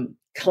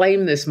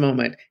 Claim this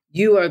moment.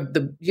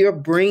 You're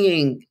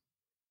bringing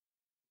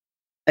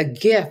a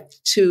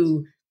gift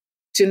to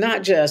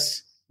not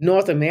just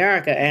North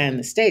America and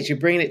the States, you're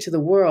bringing it to the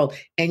world,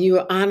 and you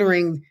are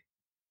honoring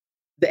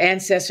the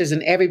ancestors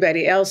and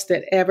everybody else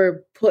that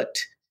ever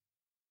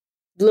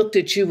looked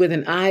at you with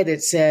an eye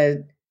that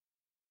said,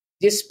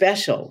 you're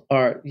special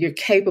or you're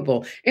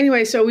capable.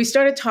 Anyway, so we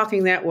started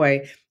talking that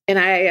way. And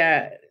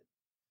I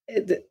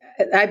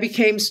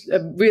became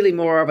really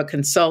more of a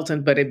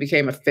consultant, but it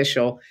became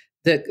official,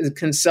 the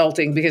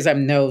consulting, because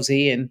I'm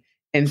nosy and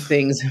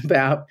things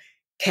about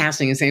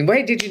casting and saying,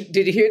 wait, did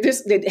you hear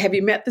this? Have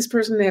you met this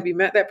person? Have you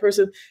met that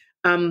person?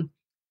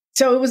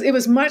 So it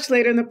was much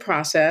later in the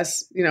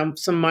process,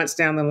 some months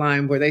down the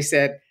line, where they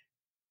said,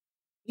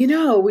 we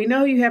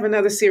know you have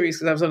another series,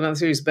 because I was on another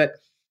series,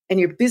 and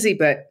you're busy,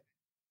 but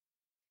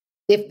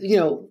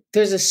if,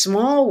 there's a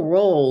small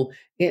role,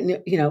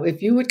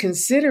 if you would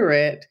consider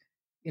it,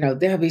 that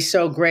would be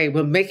so great.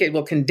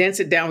 We'll condense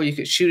it down where you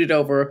could shoot it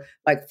over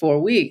like 4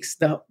 weeks,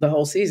 the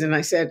whole season.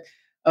 I said,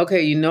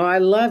 okay, I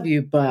love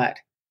you, but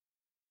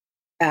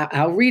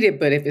I'll read it,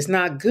 but if it's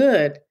not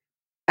good,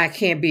 I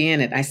can't be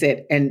in it. I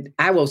said, and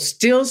I will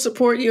still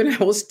support you, and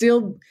I will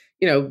still,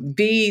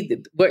 be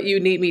what you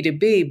need me to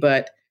be,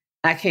 but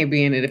I can't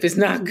be in it if it's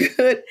not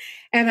good.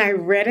 And I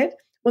read it.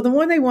 Well, the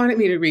one they wanted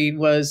me to read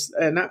was,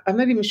 I'm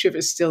not even sure if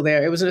it's still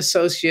there. It was an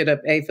associate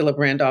of A. Philip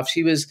Randolph.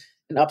 She was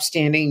an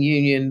upstanding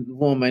union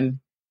woman.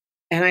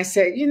 And I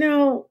said,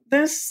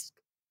 that's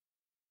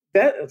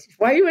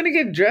why you want to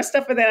get dressed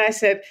up for that? I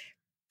said,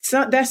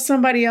 that's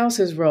somebody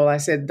else's role. I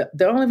said,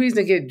 the only reason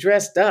to get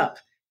dressed up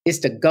is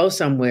to go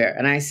somewhere.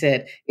 And I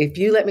said, if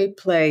you let me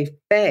play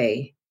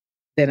Faye,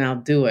 then I'll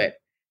do it.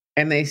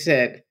 And they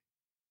said,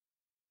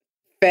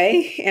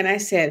 Faye? And I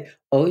said,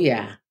 oh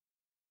yeah,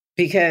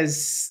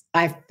 because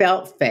I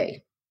felt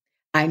Faye.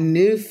 I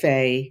knew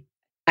Faye.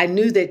 I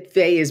knew that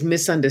Faye is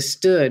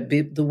misunderstood.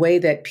 The way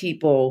that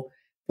people,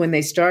 when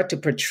they start to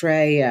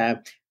portray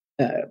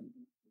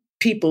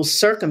people's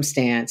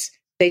circumstance,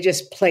 they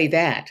just play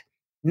that.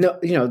 No,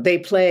 they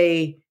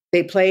play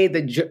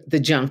the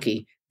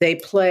junkie. They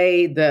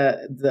play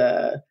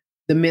the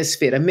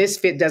misfit. A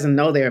misfit doesn't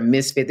know they're a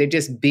misfit. They're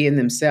just being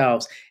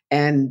themselves.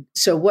 And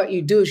so what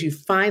you do is you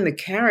find the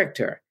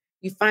character,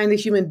 you find the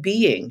human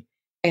being.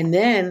 And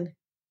then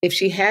if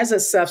she has a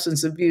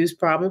substance abuse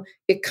problem,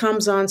 it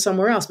comes on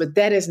somewhere else. But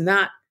that is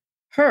not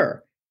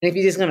her. And if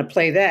you're just going to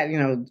play that,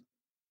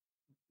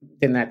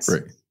 then that's,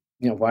 right.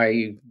 Why are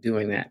you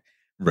doing that?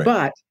 Right.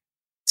 But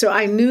so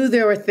I knew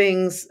there were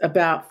things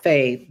about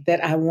Faye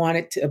that I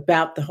wanted to,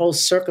 about the whole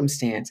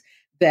circumstance,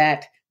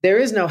 that there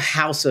is no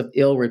house of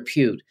ill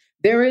repute.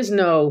 There is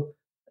no,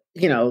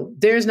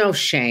 there's no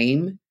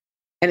shame.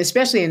 And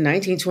especially in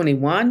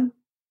 1921,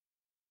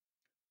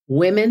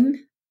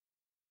 women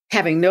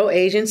having no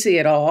agency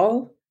at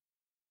all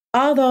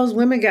those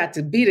women got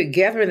to be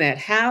together in that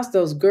house,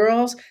 those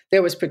girls.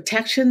 There was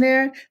protection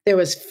there. There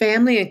was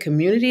family and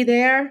community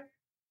there.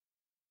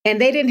 And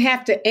they didn't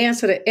have to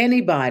answer to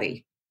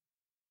anybody.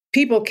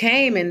 People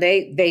came and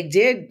they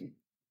did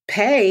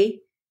pay,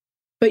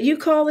 but you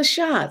call the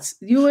shots.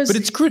 But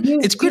it's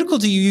critical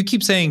to you. You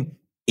keep saying,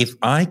 if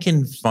I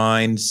can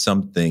find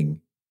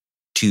something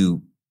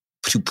to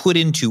put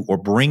into or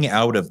bring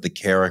out of the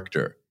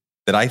character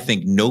that I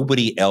think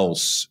nobody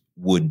else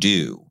would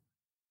do,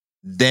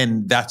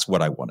 then that's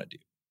what I want to do.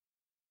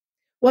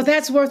 Well,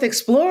 that's worth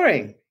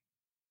exploring,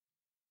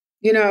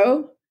 And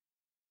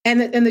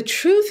the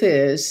truth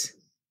is,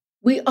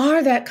 we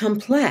are that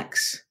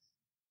complex.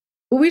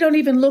 But we don't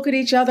even look at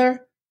each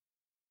other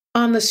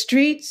on the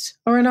streets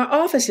or in our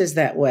offices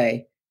that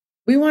way.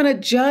 We want to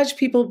judge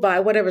people by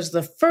whatever's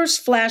the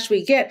first flash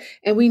we get,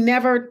 and we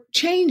never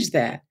change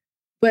that.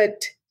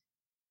 But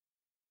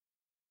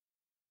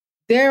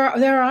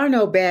there are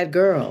no bad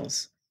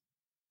girls.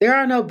 There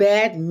are no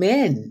bad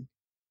men.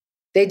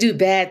 They do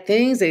bad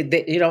things. They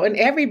and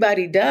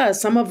everybody does.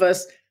 Some of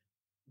us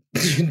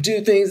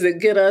do things that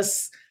get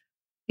us,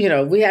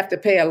 we have to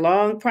pay a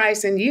long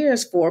price in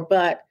years for.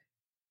 But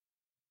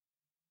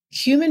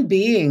human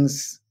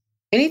beings,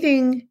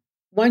 anything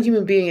one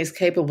human being is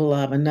capable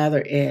of,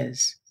 another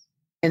is.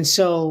 And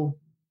so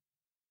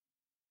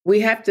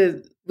we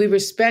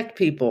respect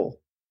people.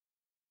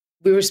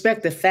 We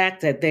respect the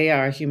fact that they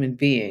are a human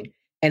being.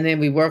 And then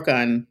we work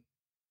on,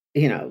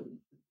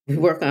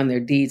 their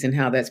deeds and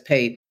how that's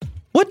paid.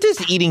 What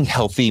does eating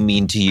healthy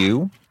mean to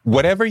you?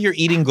 Whatever your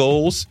eating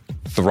goals,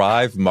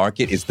 Thrive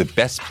Market is the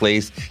best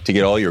place to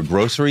get all your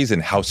groceries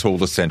and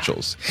household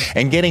essentials.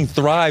 And getting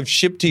Thrive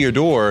shipped to your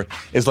door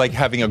is like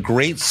having a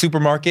great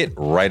supermarket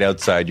right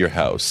outside your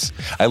house.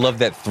 I love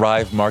that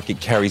Thrive Market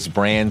carries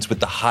brands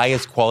with the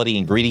highest quality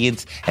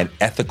ingredients and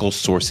ethical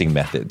sourcing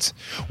methods.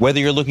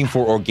 Whether you're looking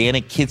for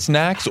organic kid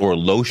snacks or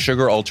low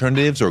sugar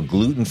alternatives or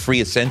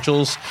gluten-free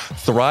essentials,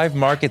 Thrive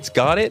Market's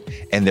got it,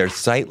 and their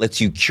site lets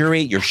you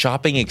curate your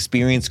shopping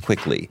experience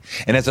quickly.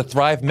 And as a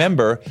Thrive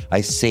member,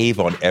 I save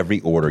on every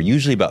order,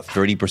 usually about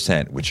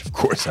 30%, which of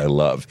course I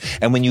love.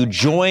 And when you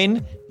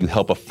join, you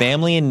help a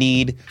family in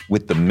need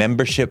with the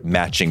membership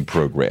matching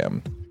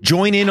program.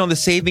 Join in on the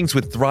savings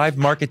with Thrive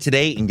Market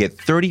today and get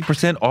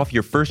 30% off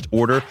your first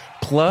order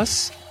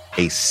plus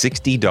a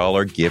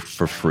 $60 gift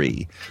for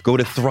free. Go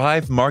to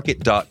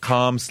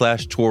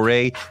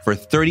thrivemarket.com/Touré for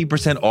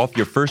 30% off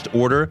your first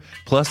order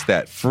plus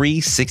that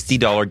free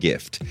 $60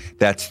 gift.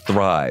 That's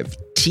Thrive,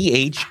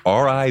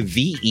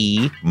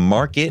 THRIVE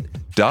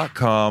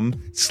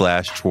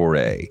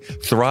market.com/Touré.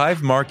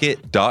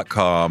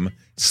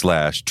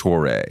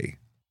 thrivemarket.com/Touré.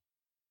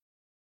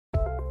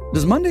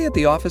 Does Monday at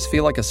the office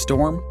feel like a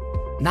storm?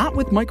 Not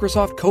with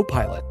Microsoft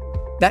Copilot.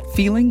 That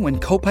feeling when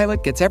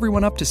Copilot gets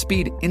everyone up to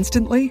speed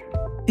instantly?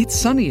 It's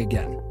sunny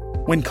again.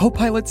 When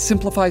Copilot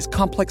simplifies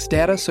complex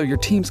data so your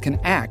teams can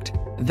act,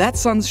 that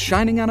sun's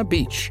shining on a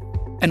beach.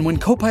 And when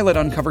Copilot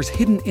uncovers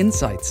hidden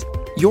insights,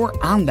 you're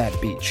on that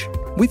beach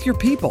with your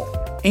people,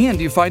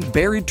 and you find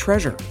buried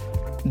treasure.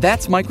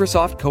 That's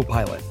Microsoft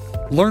Copilot.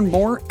 Learn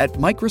more at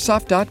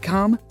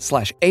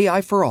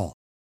Microsoft.com/AI for all.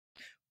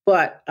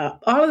 But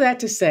all of that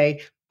to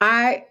say,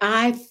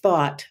 I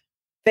thought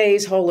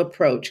Faye's whole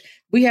approach,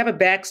 we have a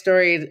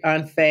backstory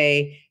on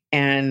Faye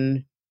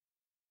and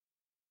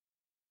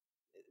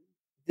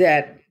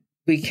that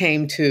we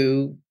came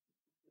to,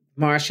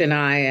 Marsha and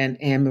I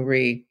and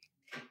Anne-Marie.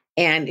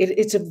 And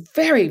it's a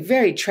very,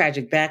 very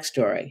tragic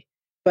backstory.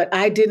 But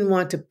I didn't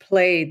want to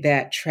play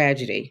that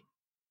tragedy.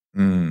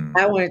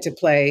 I wanted to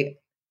play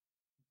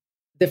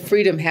the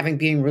freedom having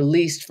been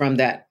released from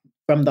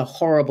the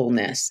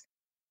horribleness.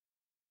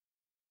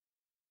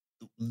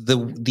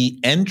 The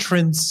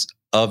entrance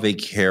of a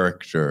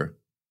character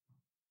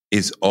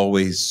is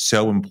always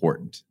so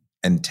important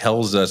and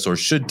tells us, or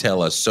should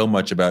tell us, so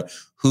much about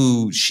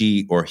who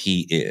she or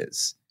he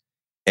is.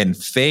 And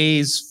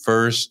Faye's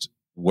first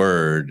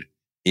word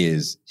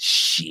is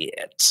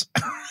shit.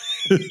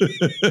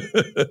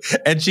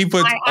 And she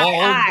puts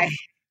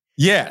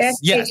Yes.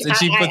 And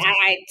she puts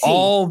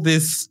all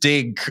this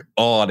stink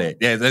on it.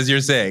 Yes, as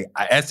you're saying,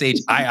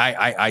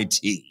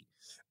 SHIIIIT.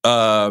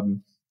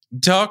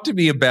 Talk to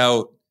me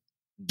about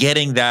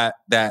getting that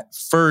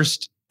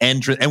first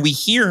entrance. And we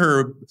hear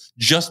her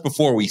just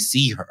before we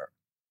see her.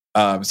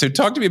 So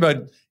talk to me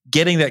about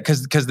getting that,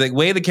 because the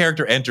way the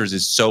character enters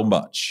is so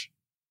much.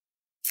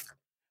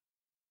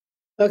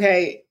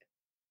 Okay.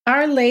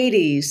 Our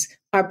ladies,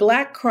 our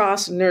Black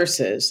Cross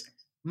nurses,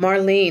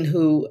 Marlene,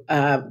 who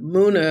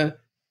Muna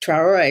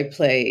Traore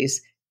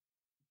plays,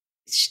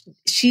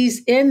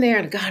 she's in there,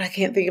 and God, I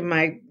can't think of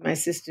my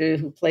sister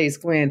who plays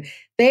Gwen.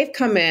 They've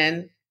come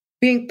in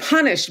being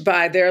punished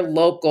by their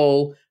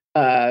local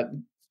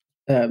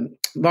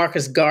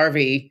Marcus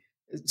Garvey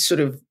sort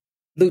of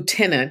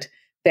lieutenant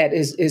that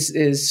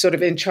is sort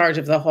of in charge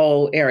of the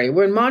whole area.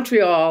 We're in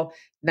Montreal,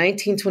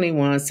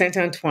 1921,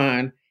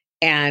 Saint-Antoine,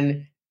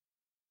 and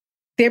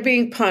they're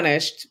being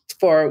punished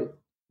for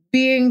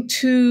being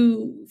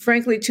too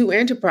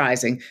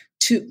enterprising,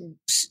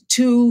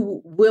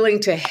 too willing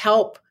to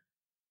help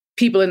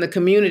people in the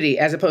community,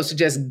 as opposed to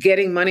just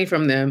getting money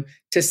from them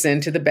to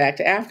send to the Back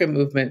to Africa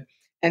movement.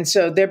 And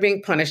so they're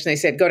being punished. And they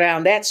said, go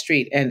down that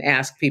street and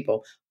ask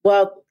people.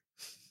 Well,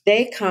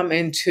 they come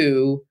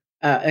into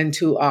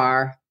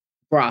our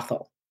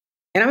brothel.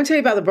 And I'm going to tell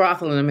you about the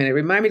brothel in a minute.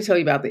 Remind me to tell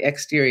you about the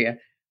exterior.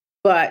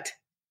 But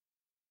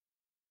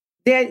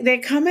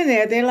they come in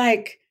there. They're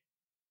like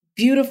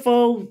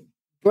beautiful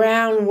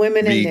brown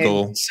women.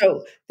 Regal.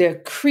 And they're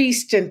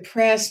creased and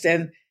pressed,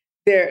 and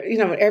they're,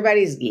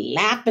 everybody's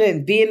laughing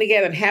and being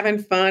together and having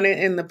fun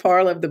in the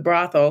parlor of the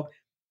brothel.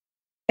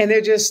 And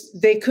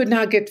they could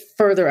not get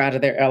further out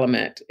of their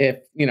element if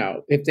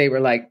they were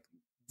like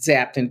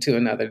zapped into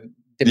another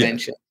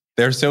dimension. Yeah.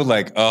 They're so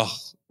like,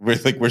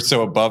 we're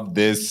so above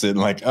this, and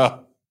like,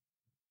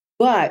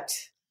 But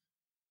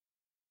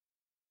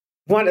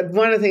one of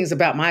the things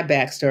about my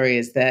backstory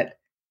is that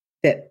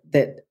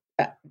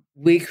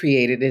we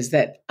created is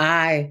that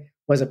I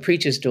was a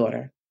preacher's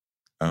daughter,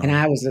 and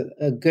I was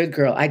a good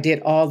girl. I did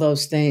all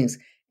those things,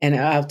 and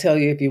I'll tell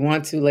you if you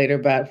want to later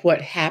about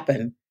what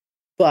happened.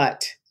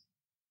 But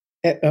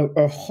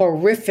a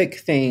horrific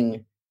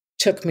thing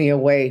took me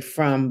away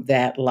from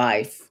that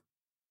life.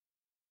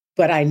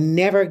 But I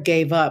never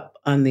gave up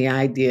on the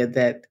idea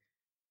that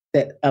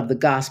of the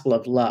gospel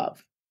of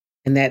love,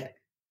 and that,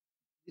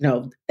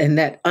 and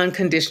that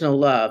unconditional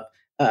love,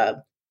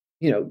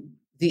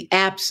 the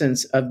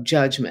absence of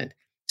judgment.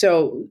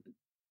 So,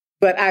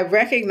 but I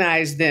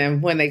recognized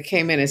them when they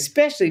came in,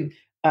 especially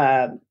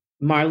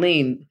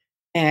Marlene.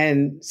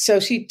 And so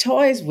she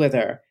toys with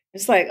her.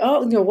 It's like,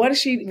 oh, what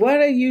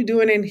are you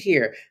doing in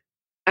here?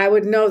 I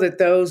would know that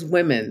those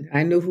women,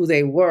 I knew who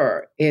they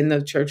were in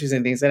the churches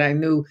and things, that I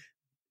knew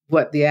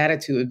what the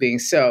attitude would be.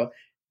 So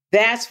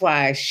that's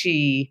why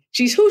she's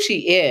who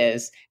she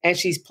is, and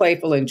she's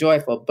playful and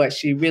joyful, but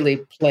she really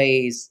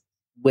plays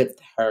with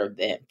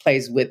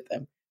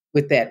them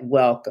with that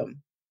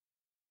welcome.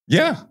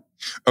 Yeah.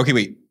 Okay,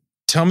 wait.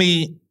 Tell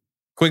me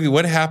quickly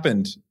what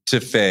happened to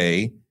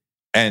Faye,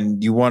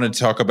 and you want to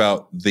talk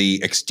about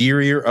the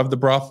exterior of the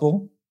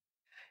brothel?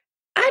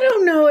 I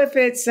don't know if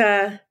it's,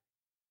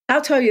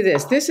 I'll tell you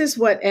this. This is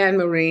what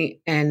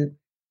Anne-Marie and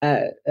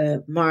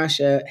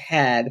Marcia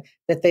had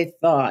that they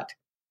thought.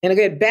 And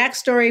again,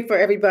 backstory for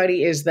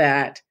everybody is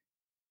that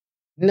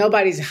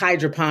nobody's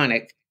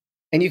hydroponic.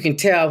 And you can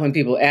tell when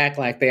people act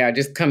like they are,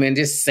 just come in,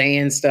 just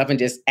saying stuff and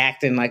just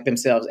acting like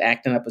themselves,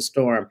 acting up a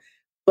storm.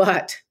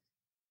 But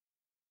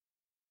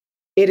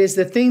it is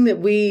the thing that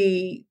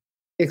we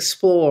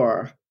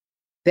explore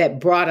that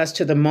brought us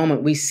to the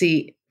moment we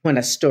see when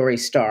a story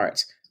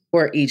starts,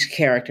 where each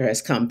character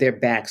has come, their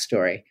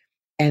backstory.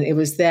 And it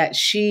was that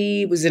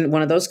she was in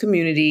one of those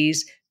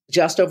communities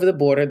just over the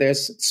border.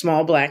 There's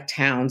small Black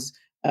towns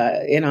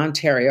in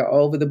Ontario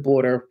over the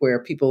border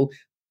where people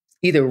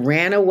either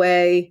ran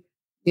away,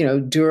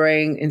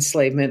 during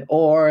enslavement,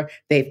 or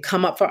they've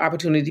come up for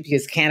opportunity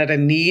because Canada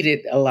needed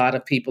a lot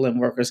of people and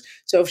workers.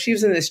 So if she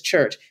was in this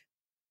church,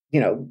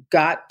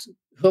 got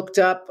hooked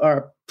up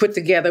or put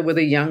together with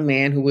a young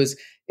man who was,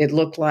 it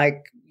looked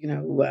like,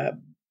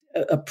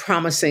 a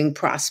promising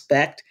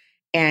prospect,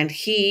 and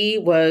he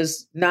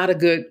was not a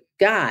good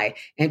guy.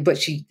 But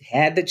she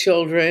had the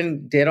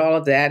children, did all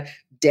of that.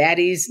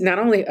 Daddy's not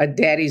only a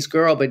daddy's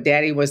girl, but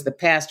daddy was the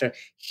pastor.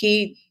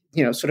 He,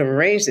 sort of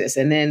arranged this.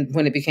 And then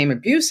when it became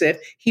abusive,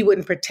 he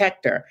wouldn't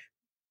protect her.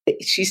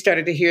 She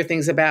started to hear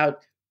things about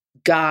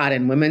God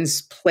and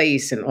women's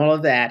place and all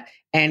of that.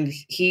 And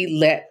he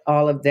let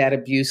all of that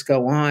abuse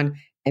go on.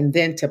 And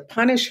then to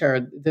punish her,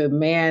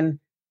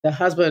 the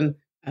husband,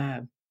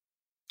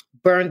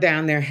 burned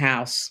down their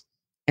house,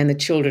 and the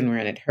children were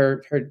in it,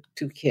 her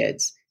two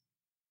kids.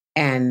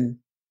 And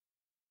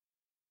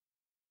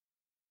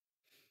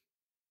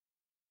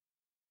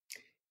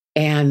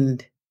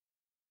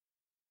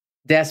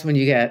that's when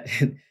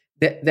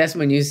that's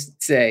when you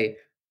say,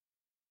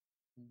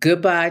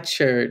 goodbye,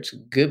 church,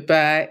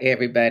 goodbye,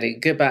 everybody,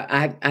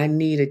 goodbye. I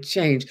need a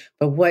change.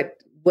 But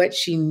what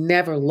she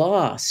never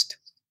lost,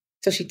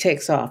 so she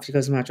takes off, she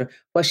goes to Montreal,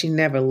 what she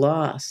never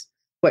lost,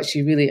 what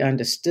she really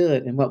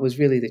understood and what was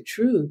really the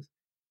truth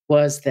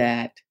was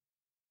that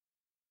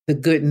the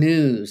good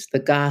news, the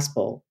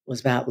gospel, was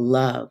about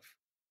love.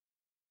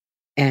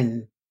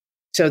 And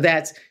so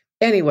that's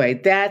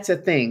a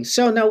thing.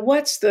 So now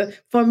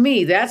for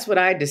me, that's what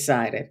I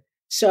decided.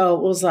 So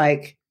it was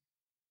like,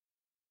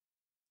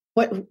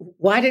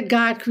 why did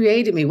God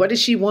create me? What did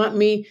she want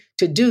me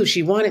to do?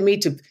 She wanted me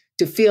to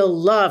feel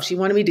love. She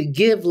wanted me to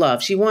give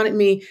love. She wanted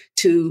me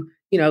to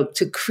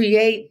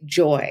create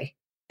joy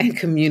and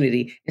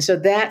community. And so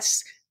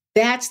that's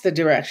the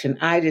direction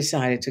I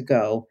decided to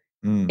go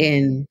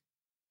in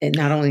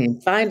not only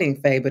in finding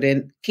Faye, but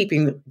in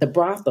keeping the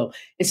brothel.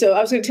 And so I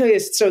was going to tell you,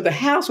 so the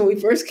house, when we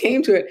first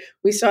came to it,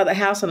 we saw the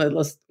house on a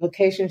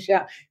location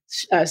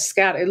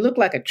scout. It looked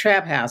like a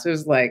trap house. It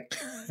was like,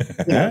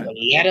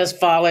 letters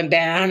falling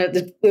down.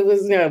 It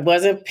was, it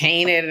wasn't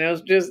painted. And it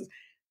was just,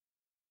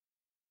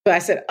 but I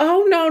said,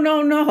 oh,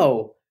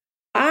 no.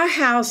 Our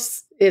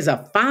house is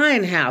a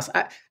fine house.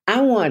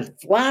 I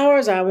want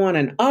flowers. I want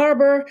an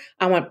arbor.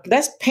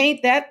 Let's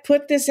paint that,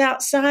 put this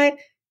outside.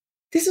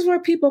 This is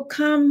where people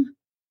come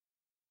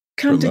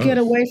to get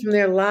away from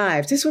their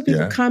lives. This is where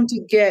people come to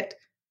get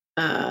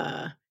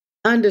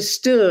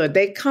understood.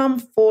 They come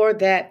for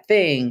that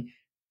thing.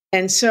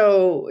 And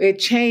so it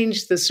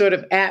changed the sort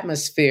of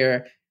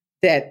atmosphere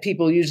that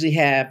people usually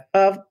have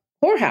of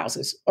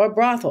whorehouses or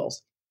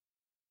brothels.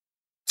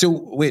 So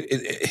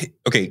wait,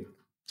 okay,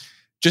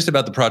 just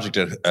about the project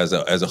as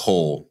a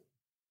whole,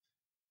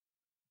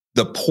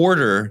 the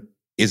porter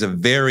is a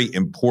very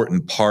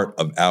important part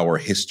of our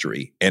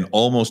history. And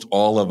almost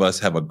all of us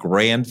have a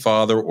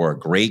grandfather or a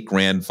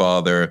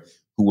great-grandfather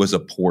who was a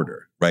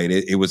porter, right?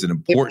 It was an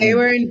important... If they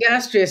were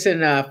industrious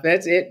enough,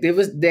 that's it.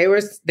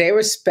 They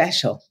were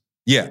special.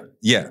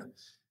 Yeah.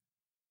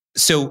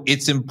 So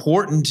it's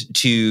important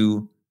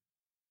to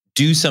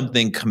do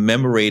something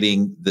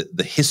commemorating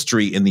the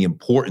history and the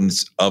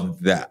importance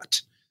of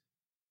that.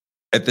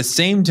 At the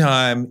same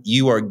time,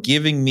 you are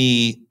giving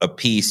me a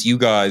piece, you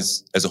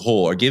guys as a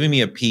whole are giving me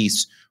a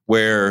piece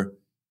where,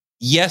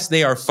 yes,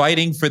 they are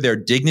fighting for their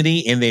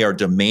dignity and they are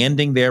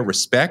demanding their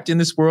respect in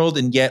this world.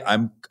 And yet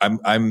I'm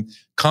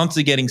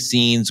constantly getting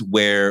scenes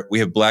where we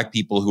have Black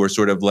people who are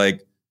sort of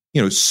like,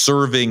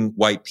 serving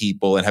white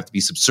people and have to be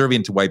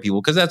subservient to white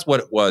people, because that's what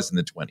it was in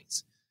the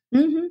 20s.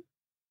 Mm-hmm.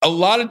 A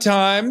lot of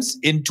times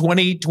in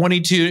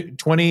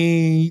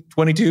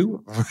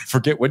 2022, I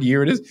forget what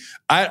year it is,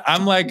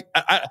 I'm like,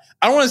 I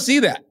don't want to see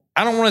that.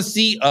 I don't want to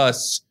see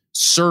us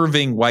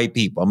serving white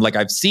people. I'm like,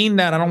 I've seen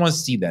that. I don't want to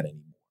see that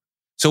anymore.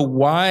 So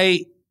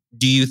why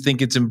do you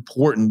think it's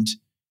important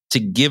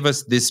to give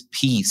us this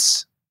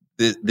piece,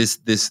 this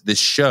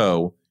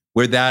show,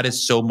 where that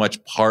is so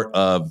much part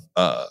of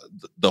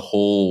the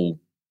whole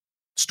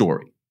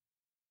story?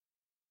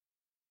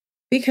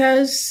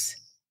 Because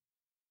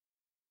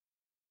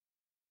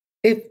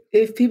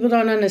if people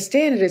don't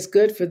understand it, it's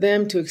good for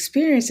them to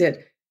experience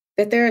it,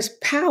 that there is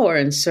power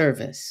in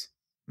service.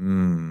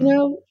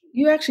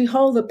 You actually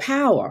hold the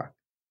power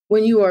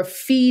when you are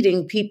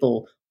feeding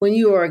people, when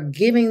you are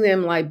giving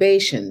them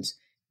libations,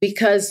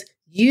 because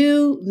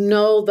you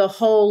know the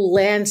whole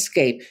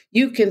landscape.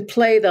 You can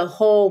play the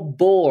whole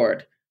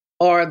board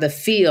or the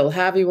field,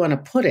 however you want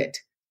to put it.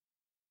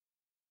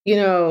 If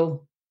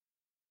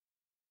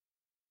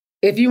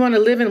you want to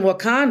live in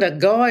Wakanda,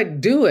 go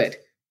and do it.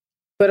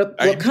 But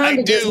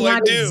Wakanda does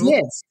not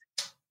exist,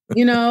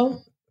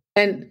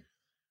 and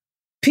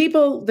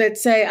people that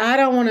say, I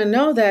don't want to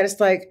know that, it's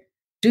like,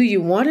 do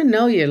you want to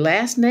know your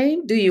last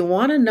name? Do you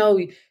want to know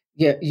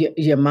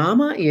your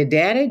mama, your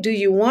daddy? Do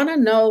you want to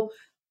know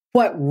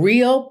what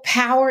real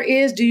power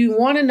is? Do you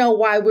want to know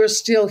why we're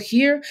still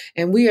here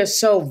and we are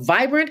so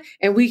vibrant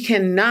and we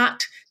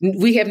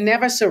have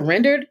never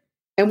surrendered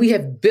and we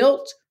have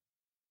built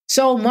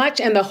so much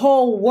and the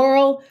whole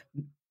world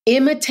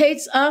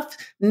imitates us,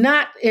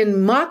 not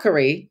in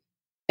mockery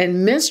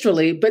and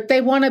minstrelly, but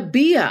they want to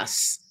be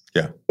us.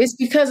 Yeah. It's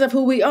because of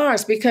who we are.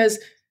 It's because,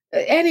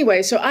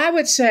 anyway, so I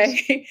would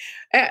say,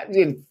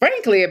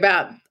 frankly,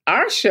 about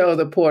our show,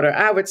 The Porter,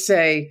 I would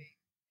say,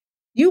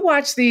 you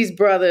watch these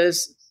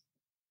brothers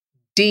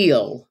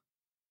deal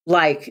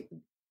like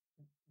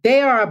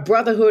they are a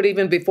brotherhood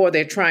even before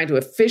they're trying to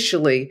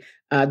officially,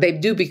 they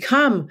do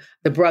become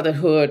the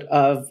brotherhood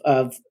of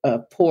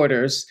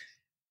porters,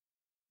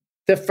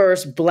 the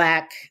first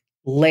Black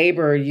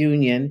labor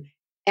union.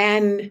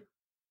 And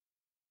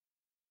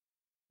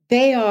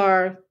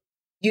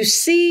you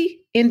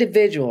see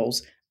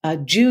individuals,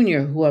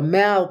 Junior, who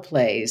Amel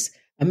plays,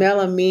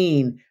 Amel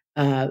Amin,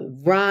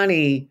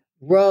 Ronnie,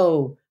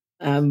 Rowe,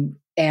 and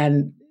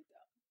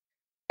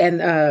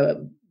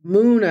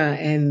Muna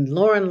and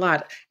Lauren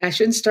Lott. I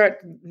shouldn't start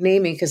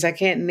naming because I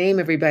can't name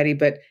everybody,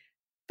 but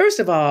first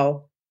of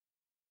all,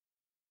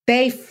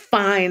 they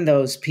find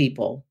those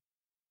people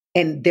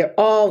and they're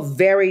all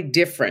very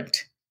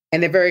different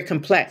and they're very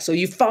complex. So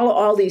you follow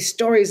all these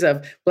stories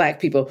of Black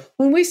people.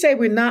 When we say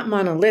we're not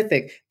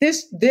monolithic,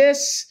 this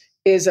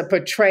is a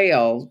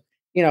portrayal,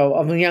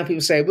 of when young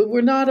people say, but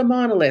we're not a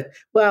monolith.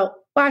 Well,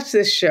 watch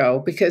this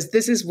show because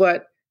this is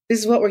what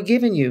we're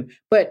giving you.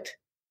 But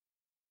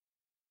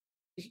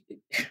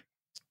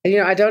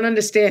I don't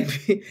understand.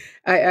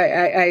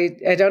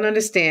 I don't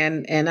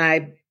understand, and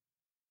I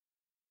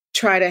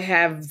try to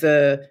have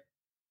the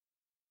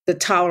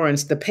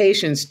tolerance, the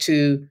patience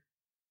to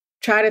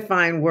try to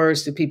find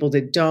words to people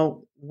that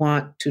don't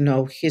want to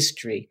know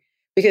history,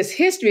 because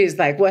history is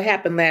like what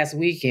happened last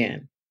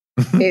weekend.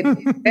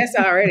 That's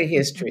already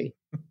history,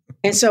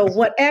 and so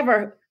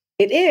whatever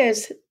it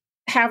is,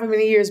 however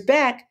many years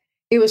back,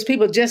 it was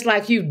people just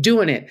like you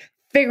doing it,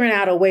 figuring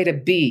out a way to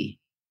be.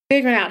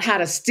 Figuring out how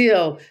to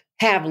still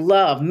have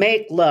love,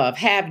 make love,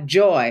 have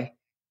joy,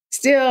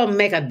 still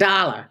make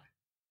 $1.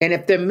 And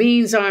if the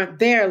means aren't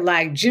there,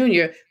 like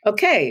Junior,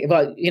 okay,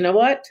 but you know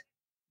what?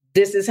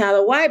 This is how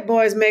the white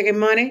boy's making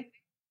money.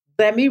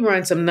 Let me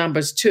run some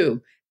numbers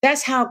too.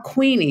 That's how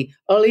Queenie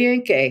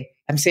Olienke,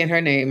 I'm saying her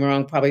name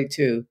wrong probably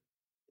too,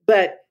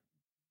 but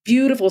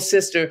beautiful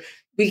sister.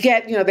 We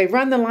get, they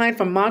run the line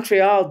from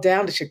Montreal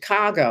down to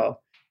Chicago.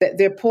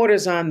 They're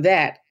porters on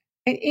that.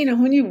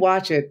 And, when you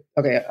watch it,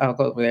 okay, I'll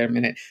go over there in a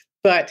minute,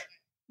 but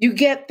you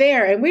get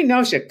there and we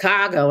know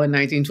Chicago in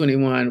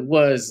 1921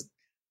 was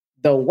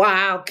the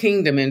wild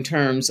kingdom in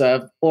terms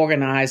of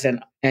organized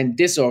and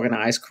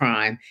disorganized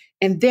crime.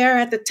 And there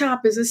at the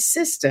top is a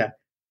sister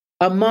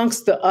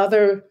amongst the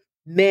other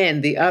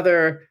men, the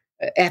other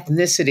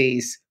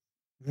ethnicities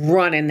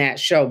running that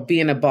show,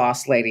 being a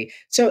boss lady.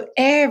 So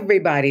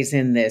everybody's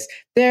in this.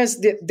 There's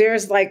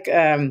like,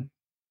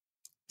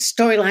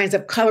 storylines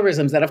of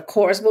colorisms that, of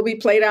course, will be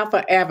played out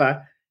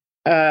forever.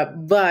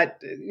 But,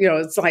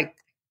 it's like,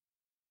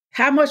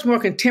 how much more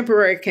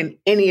contemporary can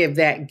any of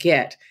that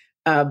get?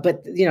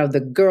 But,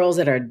 the girls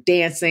that are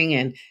dancing,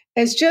 and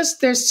it's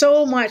just, there's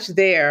so much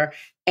there.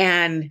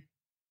 And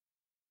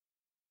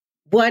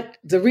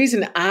the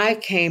reason I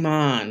came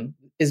on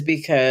is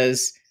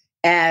because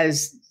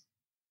as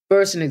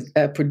first as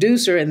a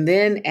producer and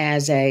then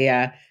as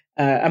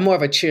I'm more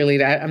of a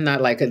cheerleader. I'm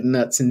not like a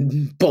nuts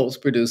and bolts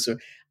producer.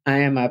 I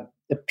am a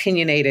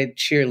opinionated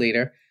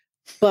cheerleader,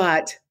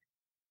 but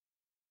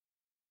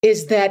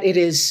is that it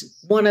is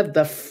one of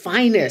the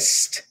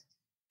finest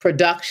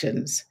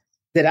productions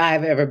that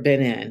I've ever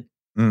been in.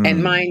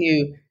 And mind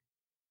you,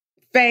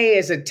 Faye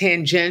is a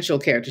tangential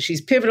character.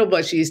 She's pivotal,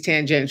 but she's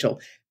tangential.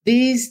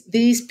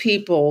 These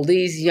people,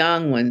 these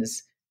young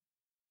ones,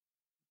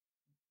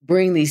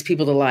 bring these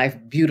people to life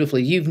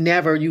beautifully.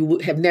 You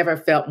have never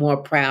felt more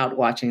proud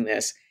watching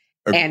this.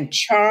 And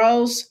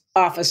Charles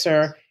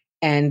Officer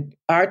and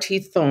R.T.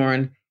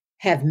 Thorne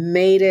have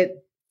made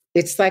it,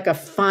 it's like a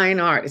fine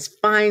art. It's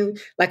fine,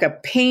 like a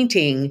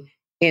painting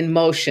in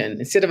motion.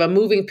 Instead of a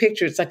moving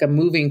picture, it's like a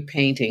moving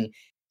painting.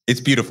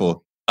 It's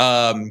beautiful.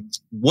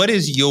 What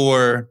is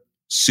your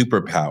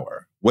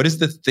superpower? What is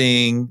the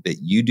thing that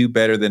you do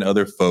better than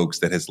other folks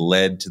that has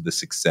led to the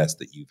success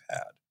that you've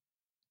had?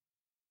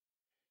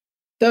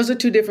 Those are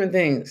two different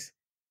things.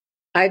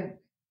 I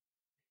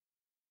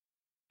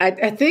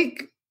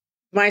think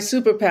my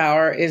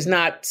superpower is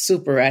not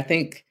super. I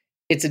think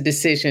it's a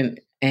decision,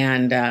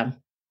 and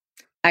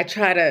I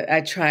try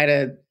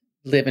to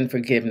live in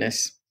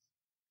forgiveness.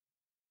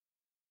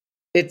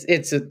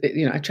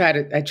 I try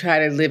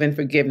to live in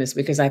forgiveness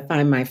because I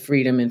find my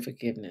freedom in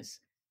forgiveness.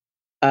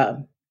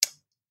 I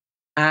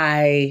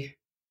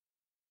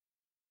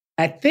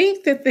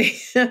think the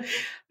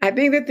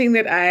thing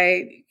that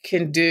I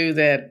can do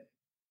that,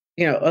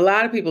 a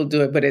lot of people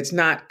do it, but it's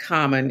not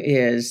common,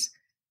 is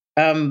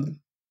I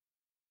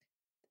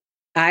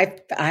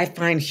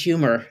find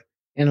humor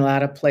in a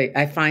lot of places.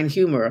 I find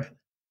humor.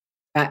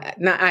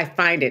 I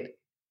find it.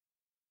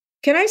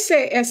 Can I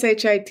say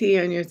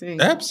SHIT on your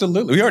thing?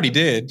 Absolutely. We already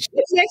did.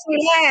 It makes me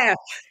laugh.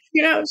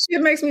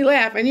 It makes me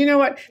laugh. And you know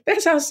what?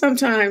 That's how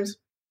sometimes,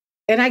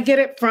 and I get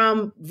it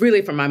from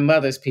my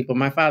mother's people.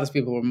 My father's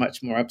people were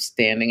much more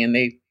upstanding, and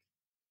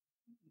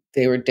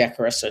they were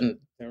decorous, and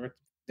there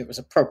was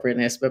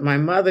appropriateness. But my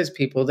mother's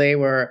people, they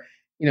were,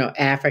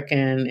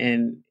 African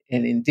and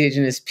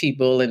indigenous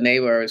people, and they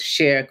were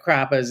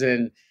sharecroppers,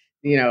 and,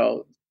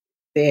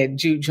 they had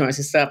juke joints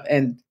and stuff.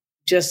 And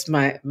just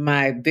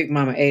my big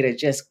mama Ada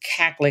just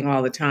cackling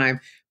all the time.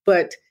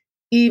 But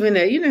even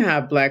at,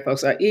 how Black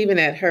folks are, even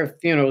at her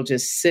funeral,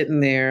 just sitting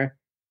there,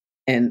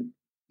 and,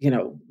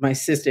 my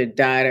sister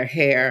dyed her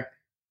hair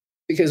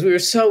because we were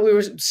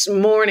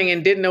mourning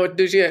and didn't know what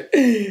to do. She said,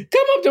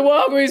 "Come up to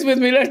Walgreens with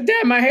me. Let's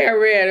dye my hair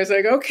red." I was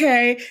like,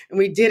 okay. And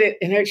we did it.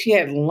 And she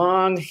had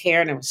long hair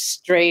and it was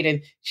straight,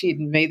 and she had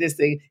made this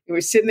thing. We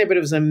were sitting there, but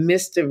it was a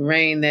mist of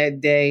rain that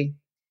day.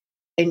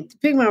 And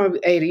Big Mama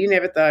Ada, you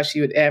never thought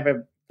she would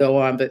ever go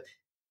on. But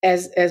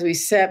as we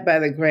sat by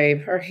the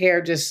grave, her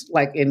hair just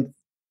like in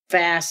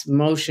fast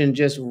motion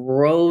just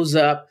rose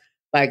up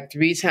like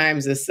 3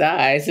 times the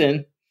size.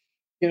 And,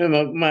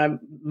 my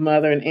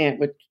mother and aunt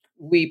were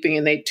weeping,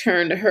 and they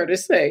turned to her to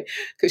say,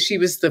 because she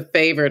was the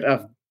favorite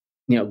of,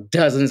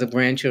 dozens of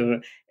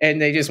grandchildren.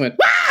 And they just went,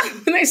 wow!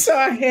 And they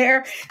saw her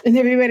hair, and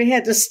everybody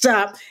had to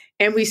stop.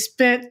 And we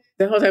spent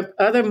the whole time,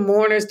 other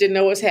mourners didn't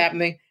know what was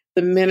happening.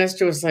 The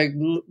minister was like,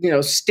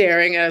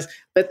 staring at us.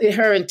 But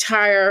her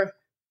entire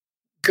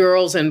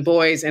girls and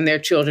boys and their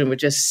children were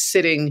just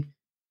sitting,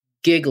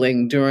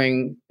 giggling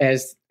during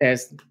as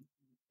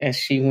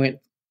she went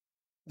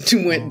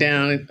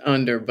down and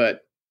under.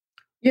 But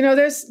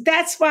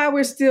that's why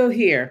we're still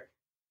here.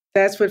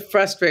 That's what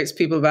frustrates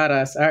people about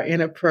us, our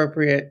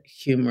inappropriate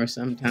humor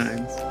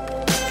sometimes.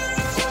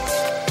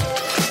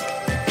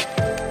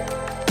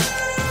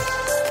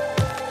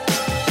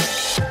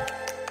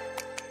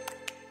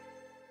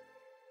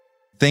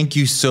 Thank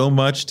you so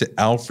much to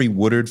Alfre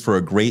Woodard for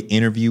a great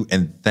interview,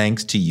 and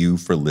thanks to you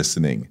for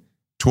listening.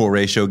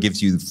 Touré Show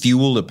gives you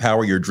fuel to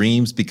power your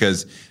dreams,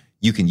 because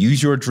you can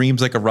use your dreams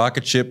like a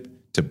rocket ship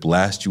to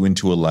blast you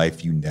into a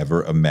life you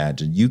never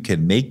imagined. You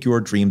can make your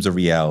dreams a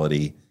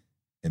reality,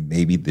 and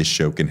maybe this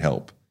show can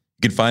help.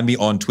 You can find me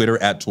on Twitter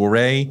at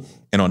Touré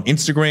and on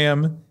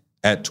Instagram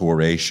at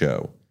Touré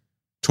Show.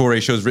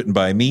 Touré Show is written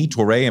by me,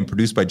 Touré, and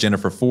produced by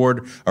Jennifer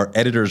Ford. Our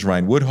editor is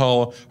Ryan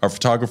Woodhall. Our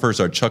photographers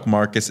are Chuck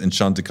Marcus and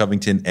Shanta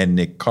Covington and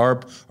Nick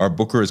Karp. Our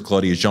booker is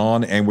Claudia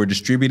Jean, and we're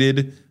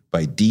distributed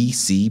by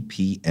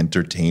DCP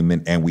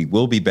Entertainment. And we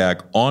will be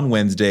back on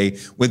Wednesday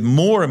with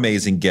more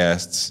amazing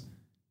guests,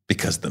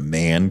 because the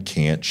man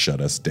can't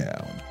shut us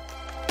down.